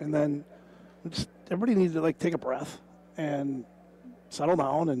court. And then everybody needed to take a breath and settle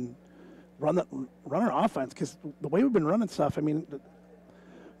down and run our offense, because the way we've been running stuff, I mean,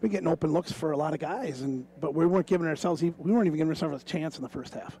 we're getting open looks for a lot of guys, but we weren't giving ourselves, we weren't even giving ourselves a chance in the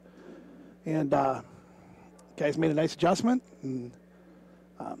first half. And guys made a nice adjustment, and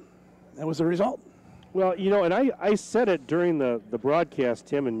that was the result. Well, and I said it during the broadcast,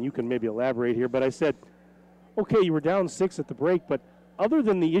 Tim, and you can maybe elaborate here, but I said, okay, you were down 6 at the break, but other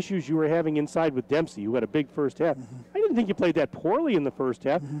than the issues you were having inside with Dempsey, who had a big first half, I didn't think you played that poorly in the first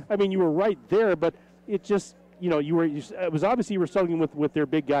half. I mean, you were right there, but it just, it was obviously you were struggling with their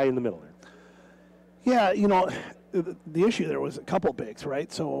big guy in the middle there. Yeah, the issue there was a couple bigs,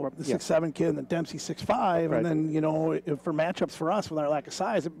 right? So the 6'7" kid and the Dempsey 6'5", right. And then, for matchups for us with our lack of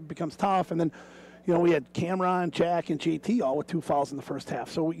size, it becomes tough. And then, we had Cameron, Jack, and JT all with 2 fouls in the first half.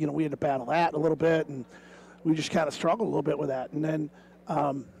 So, we had to battle that a little bit, and we just kind of struggled a little bit with that. And then,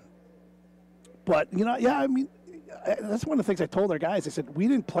 but, I mean, that's one of the things I told our guys. I said, we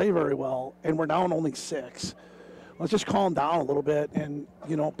didn't play very well, and we're down only 6. Let's just calm down a little bit and,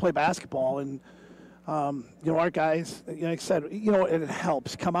 play basketball. And, our guys, like I said, it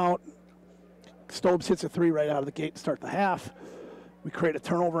helps. Come out, Stobes hits a 3 right out of the gate to start the half. We create a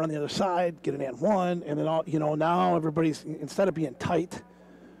turnover on the other side, get an and one, and then, now everybody's, instead of being tight,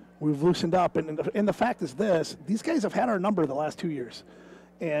 we've loosened up. And the fact is this, these guys have had our number the last 2 years.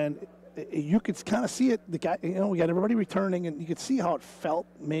 And you could kind of see it. The guy, we got everybody returning, and you could see how it felt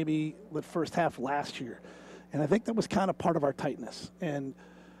maybe the first half last year. And I think that was kind of part of our tightness. And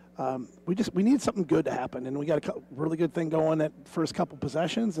we needed something good to happen, and we got a really good thing going that first couple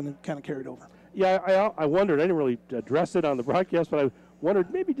possessions, and it kind of carried over. Yeah, I wondered. I didn't really address it on the broadcast, but I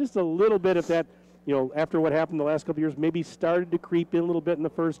wondered maybe just a little bit if that, after what happened the last couple of years, maybe started to creep in a little bit in the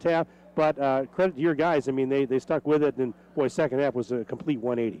first half. But credit to your guys. I mean, they stuck with it, and boy, second half was a complete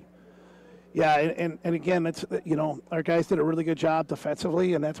 180. Yeah, and again, it's our guys did a really good job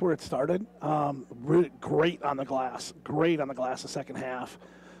defensively, and that's where it started. Really great on the glass the second half.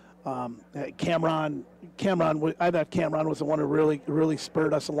 Cameron, I thought Cameron was the one who really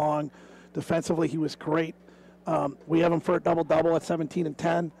spurred us along. Defensively, he was great. We have him for a double-double at 17 and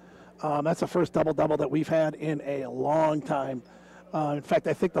 10. That's the first double-double that we've had in a long time. In fact,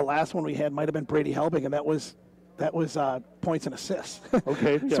 I think the last one we had might have been Brady Helbing, and that was points and assists.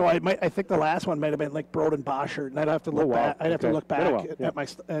 Okay. Yeah. So I think the last one might have been like Broden Boschert, and I'd have to look back. I'd have to look back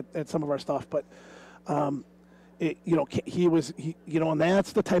at some of our stuff, but. He was, and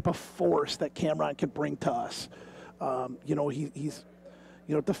that's the type of force that Cameron can bring to us. He's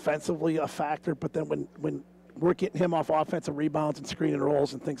defensively a factor, but then when we're getting him off offensive rebounds and screen and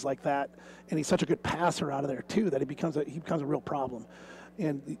rolls and things like that, and he's such a good passer out of there too that he becomes a real problem.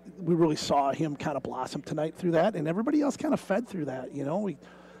 And we really saw him kind of blossom tonight through that, and everybody else kind of fed through that. We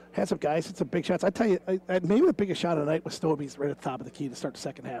had some guys hit some big shots. I tell you, maybe the biggest shot of the night was Stobie's right at the top of the key to start the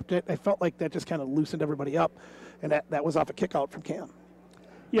second half. I felt like that just kind of loosened everybody up, and that was off a kick out from Cam.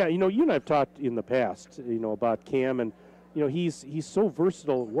 Yeah, you and I have talked in the past, about Cam, and he's so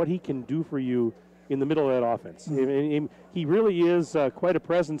versatile. What he can do for you in the middle of that offense, he really is quite a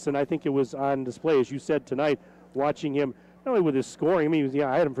presence, and I think it was on display, as you said tonight, watching him not only with his scoring. I mean,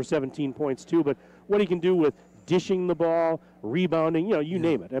 I had him for 17 points too, but what he can do with dishing the ball, rebounding, you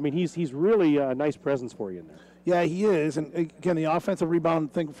name it. I mean, he's really a nice presence for you in there. Yeah, he is. And again, the offensive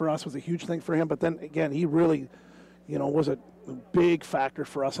rebound thing for us was a huge thing for him. But then again, he really, was a big factor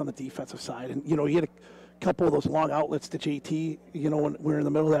for us on the defensive side. And, he had a couple of those long outlets to JT, when we were in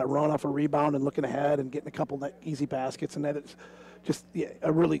the middle of that run off a rebound and looking ahead and getting a couple of easy baskets. And that's just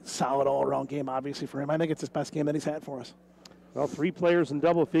a really solid all-around game, obviously, for him. I think it's his best game that he's had for us. Well, 3 players in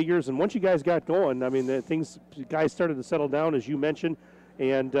double figures, and once you guys got going, I mean, guys started to settle down, as you mentioned,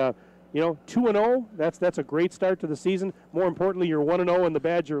 and 2-0. That's a great start to the season. More importantly, you're 1-0 and the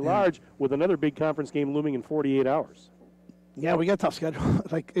Badger Large with another big conference game looming in 48 hours. Yeah, we got a tough schedule.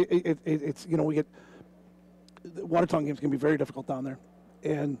 It's we get the Watertown game's going to be very difficult down there,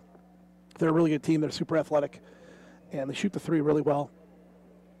 and they're a really good team. They're super athletic, and they shoot the three really well,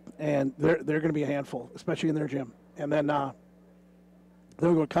 and they're going to be a handful, especially in their gym. And then we're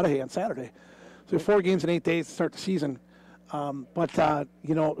going to Cudahy on Saturday. So 4 games in 8 days to start the season.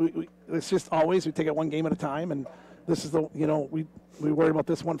 It's just always we take it one game at a time, and this is we worry about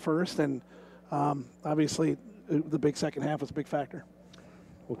this one first, and obviously the big second half was a big factor.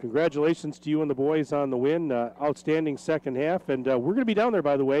 Well, congratulations to you and the boys on the win. Outstanding second half, and we're going to be down there,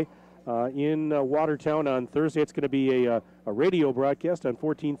 by the way, in Watertown on Thursday. It's going to be a radio broadcast on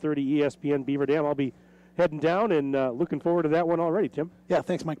 1430 ESPN Beaver Dam. I'll be heading down and looking forward to that one already, Tim. Yeah,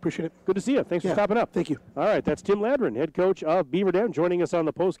 thanks, Mike. Appreciate it. Good to see you. Thanks for stopping up. Thank you. All right, that's Tim Ladron, head coach of Beaver Dam, joining us on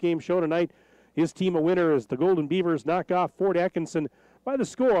the post-game show tonight. His team a winner as the Golden Beavers knock off Fort Atkinson by the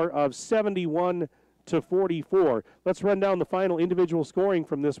score of 71-44. Let's run down the final individual scoring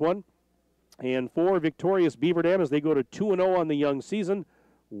from this one. And for victorious Beaver Dam as they go to 2-0 on the young season,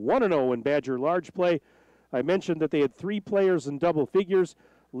 1-0 in Badger large play. I mentioned that they had 3 players in double figures,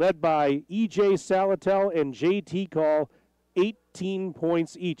 led by E.J. Salatel and J.T. Call, 18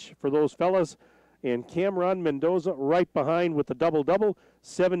 points each for those fellas. And Cameron Mendoza right behind with the double-double,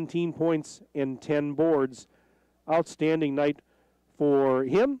 17 points and 10 boards. Outstanding night for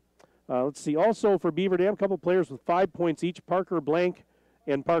him. Let's see, also for Beaver Dam, a couple players with 5 points each, Parker Blank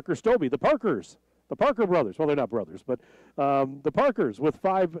and Parker Stobie. The Parker brothers. Well, they're not brothers, but the Parkers with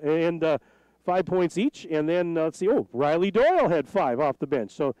 5 points each. And then, let's see, Riley Doyle had 5 off the bench.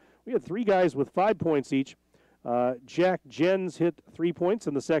 So we had 3 guys with 5 points each. Jack Jens hit 3 points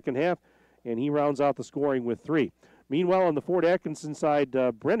in the second half, and he rounds out the scoring with 3. Meanwhile, on the Fort Atkinson side,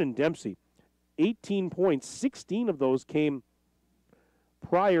 Brennan Dempsey, 18 points. 16 of those came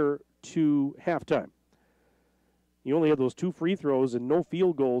prior to halftime. He only had those 2 free throws and no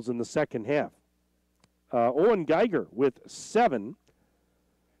field goals in the second half. Owen Geiger with 7.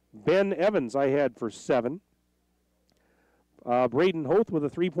 Ben Evans I had for 7. Braden Hoth with a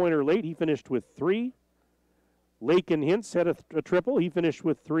 3-pointer late. He finished with 3. Lakin Hintz had a triple. He finished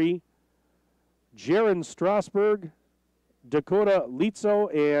with 3. Jaron Strasberg, Dakota Litzo,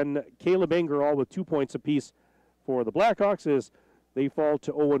 and Caleb Enger all with 2 points apiece for the Blackhawks as they fall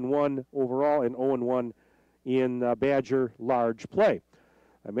to 0-1 overall and 0-1 in Badger large play.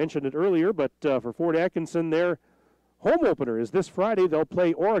 I mentioned it earlier, but for Fort Atkinson, their home opener is this Friday. They'll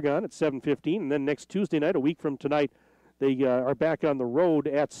play Oregon at 7:15, and then next Tuesday night, a week from tonight, they are back on the road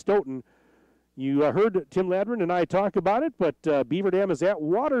at Stoughton. You heard Tim Ladron and I talk about it, but Beaver Dam is at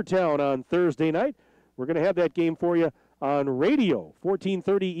Watertown on Thursday night. We're going to have that game for you on radio.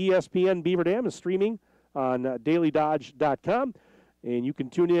 1430 ESPN Beaver Dam is streaming on dailydodge.com, and you can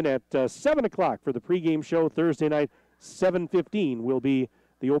tune in at 7 o'clock for the pregame show Thursday night. 7:15 will be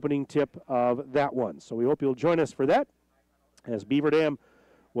the opening tip of that one. So we hope you'll join us for that, as Beaver Dam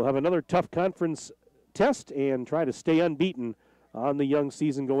will have another tough conference test and try to stay unbeaten on the young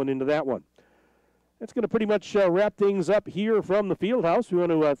season going into that one. That's going to pretty much wrap things up here from the Fieldhouse. We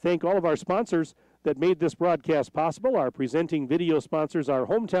want to thank all of our sponsors that made this broadcast possible. Our presenting video sponsors are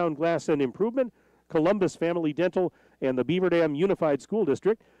Hometown Glass and Improvement, Columbus Family Dental, and the Beaver Dam Unified School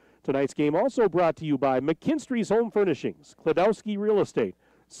District. Tonight's game also brought to you by McKinstry's Home Furnishings, Kladowski Real Estate,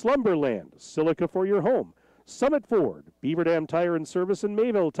 Slumberland, Silica for Your Home, Summit Ford, Beaver Dam Tire and Service, and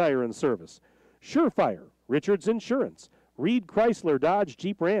Mayville Tire and Service, Surefire, Richards Insurance, Reed Chrysler Dodge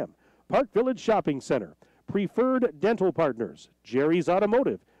Jeep Ram, Park Village Shopping Center, Preferred Dental Partners, Jerry's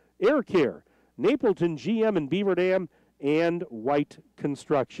Automotive, Air Care, Napleton GM and Beaver Dam, and White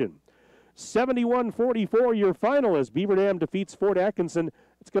Construction. 71-44 your final as Beaver Dam defeats Fort Atkinson.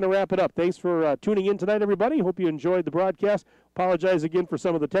 It's going to wrap it up. Thanks for tuning in tonight, everybody. Hope you enjoyed the broadcast. Apologize again for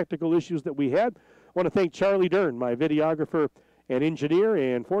some of the technical issues that we had. I want to thank Charlie Dern, my videographer and engineer,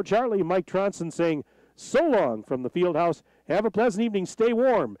 and for Charlie, Mike Tronson saying so long from the Fieldhouse. Have a pleasant evening, stay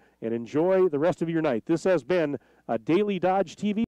warm, and enjoy the rest of your night. This has been a Daily Dodge TV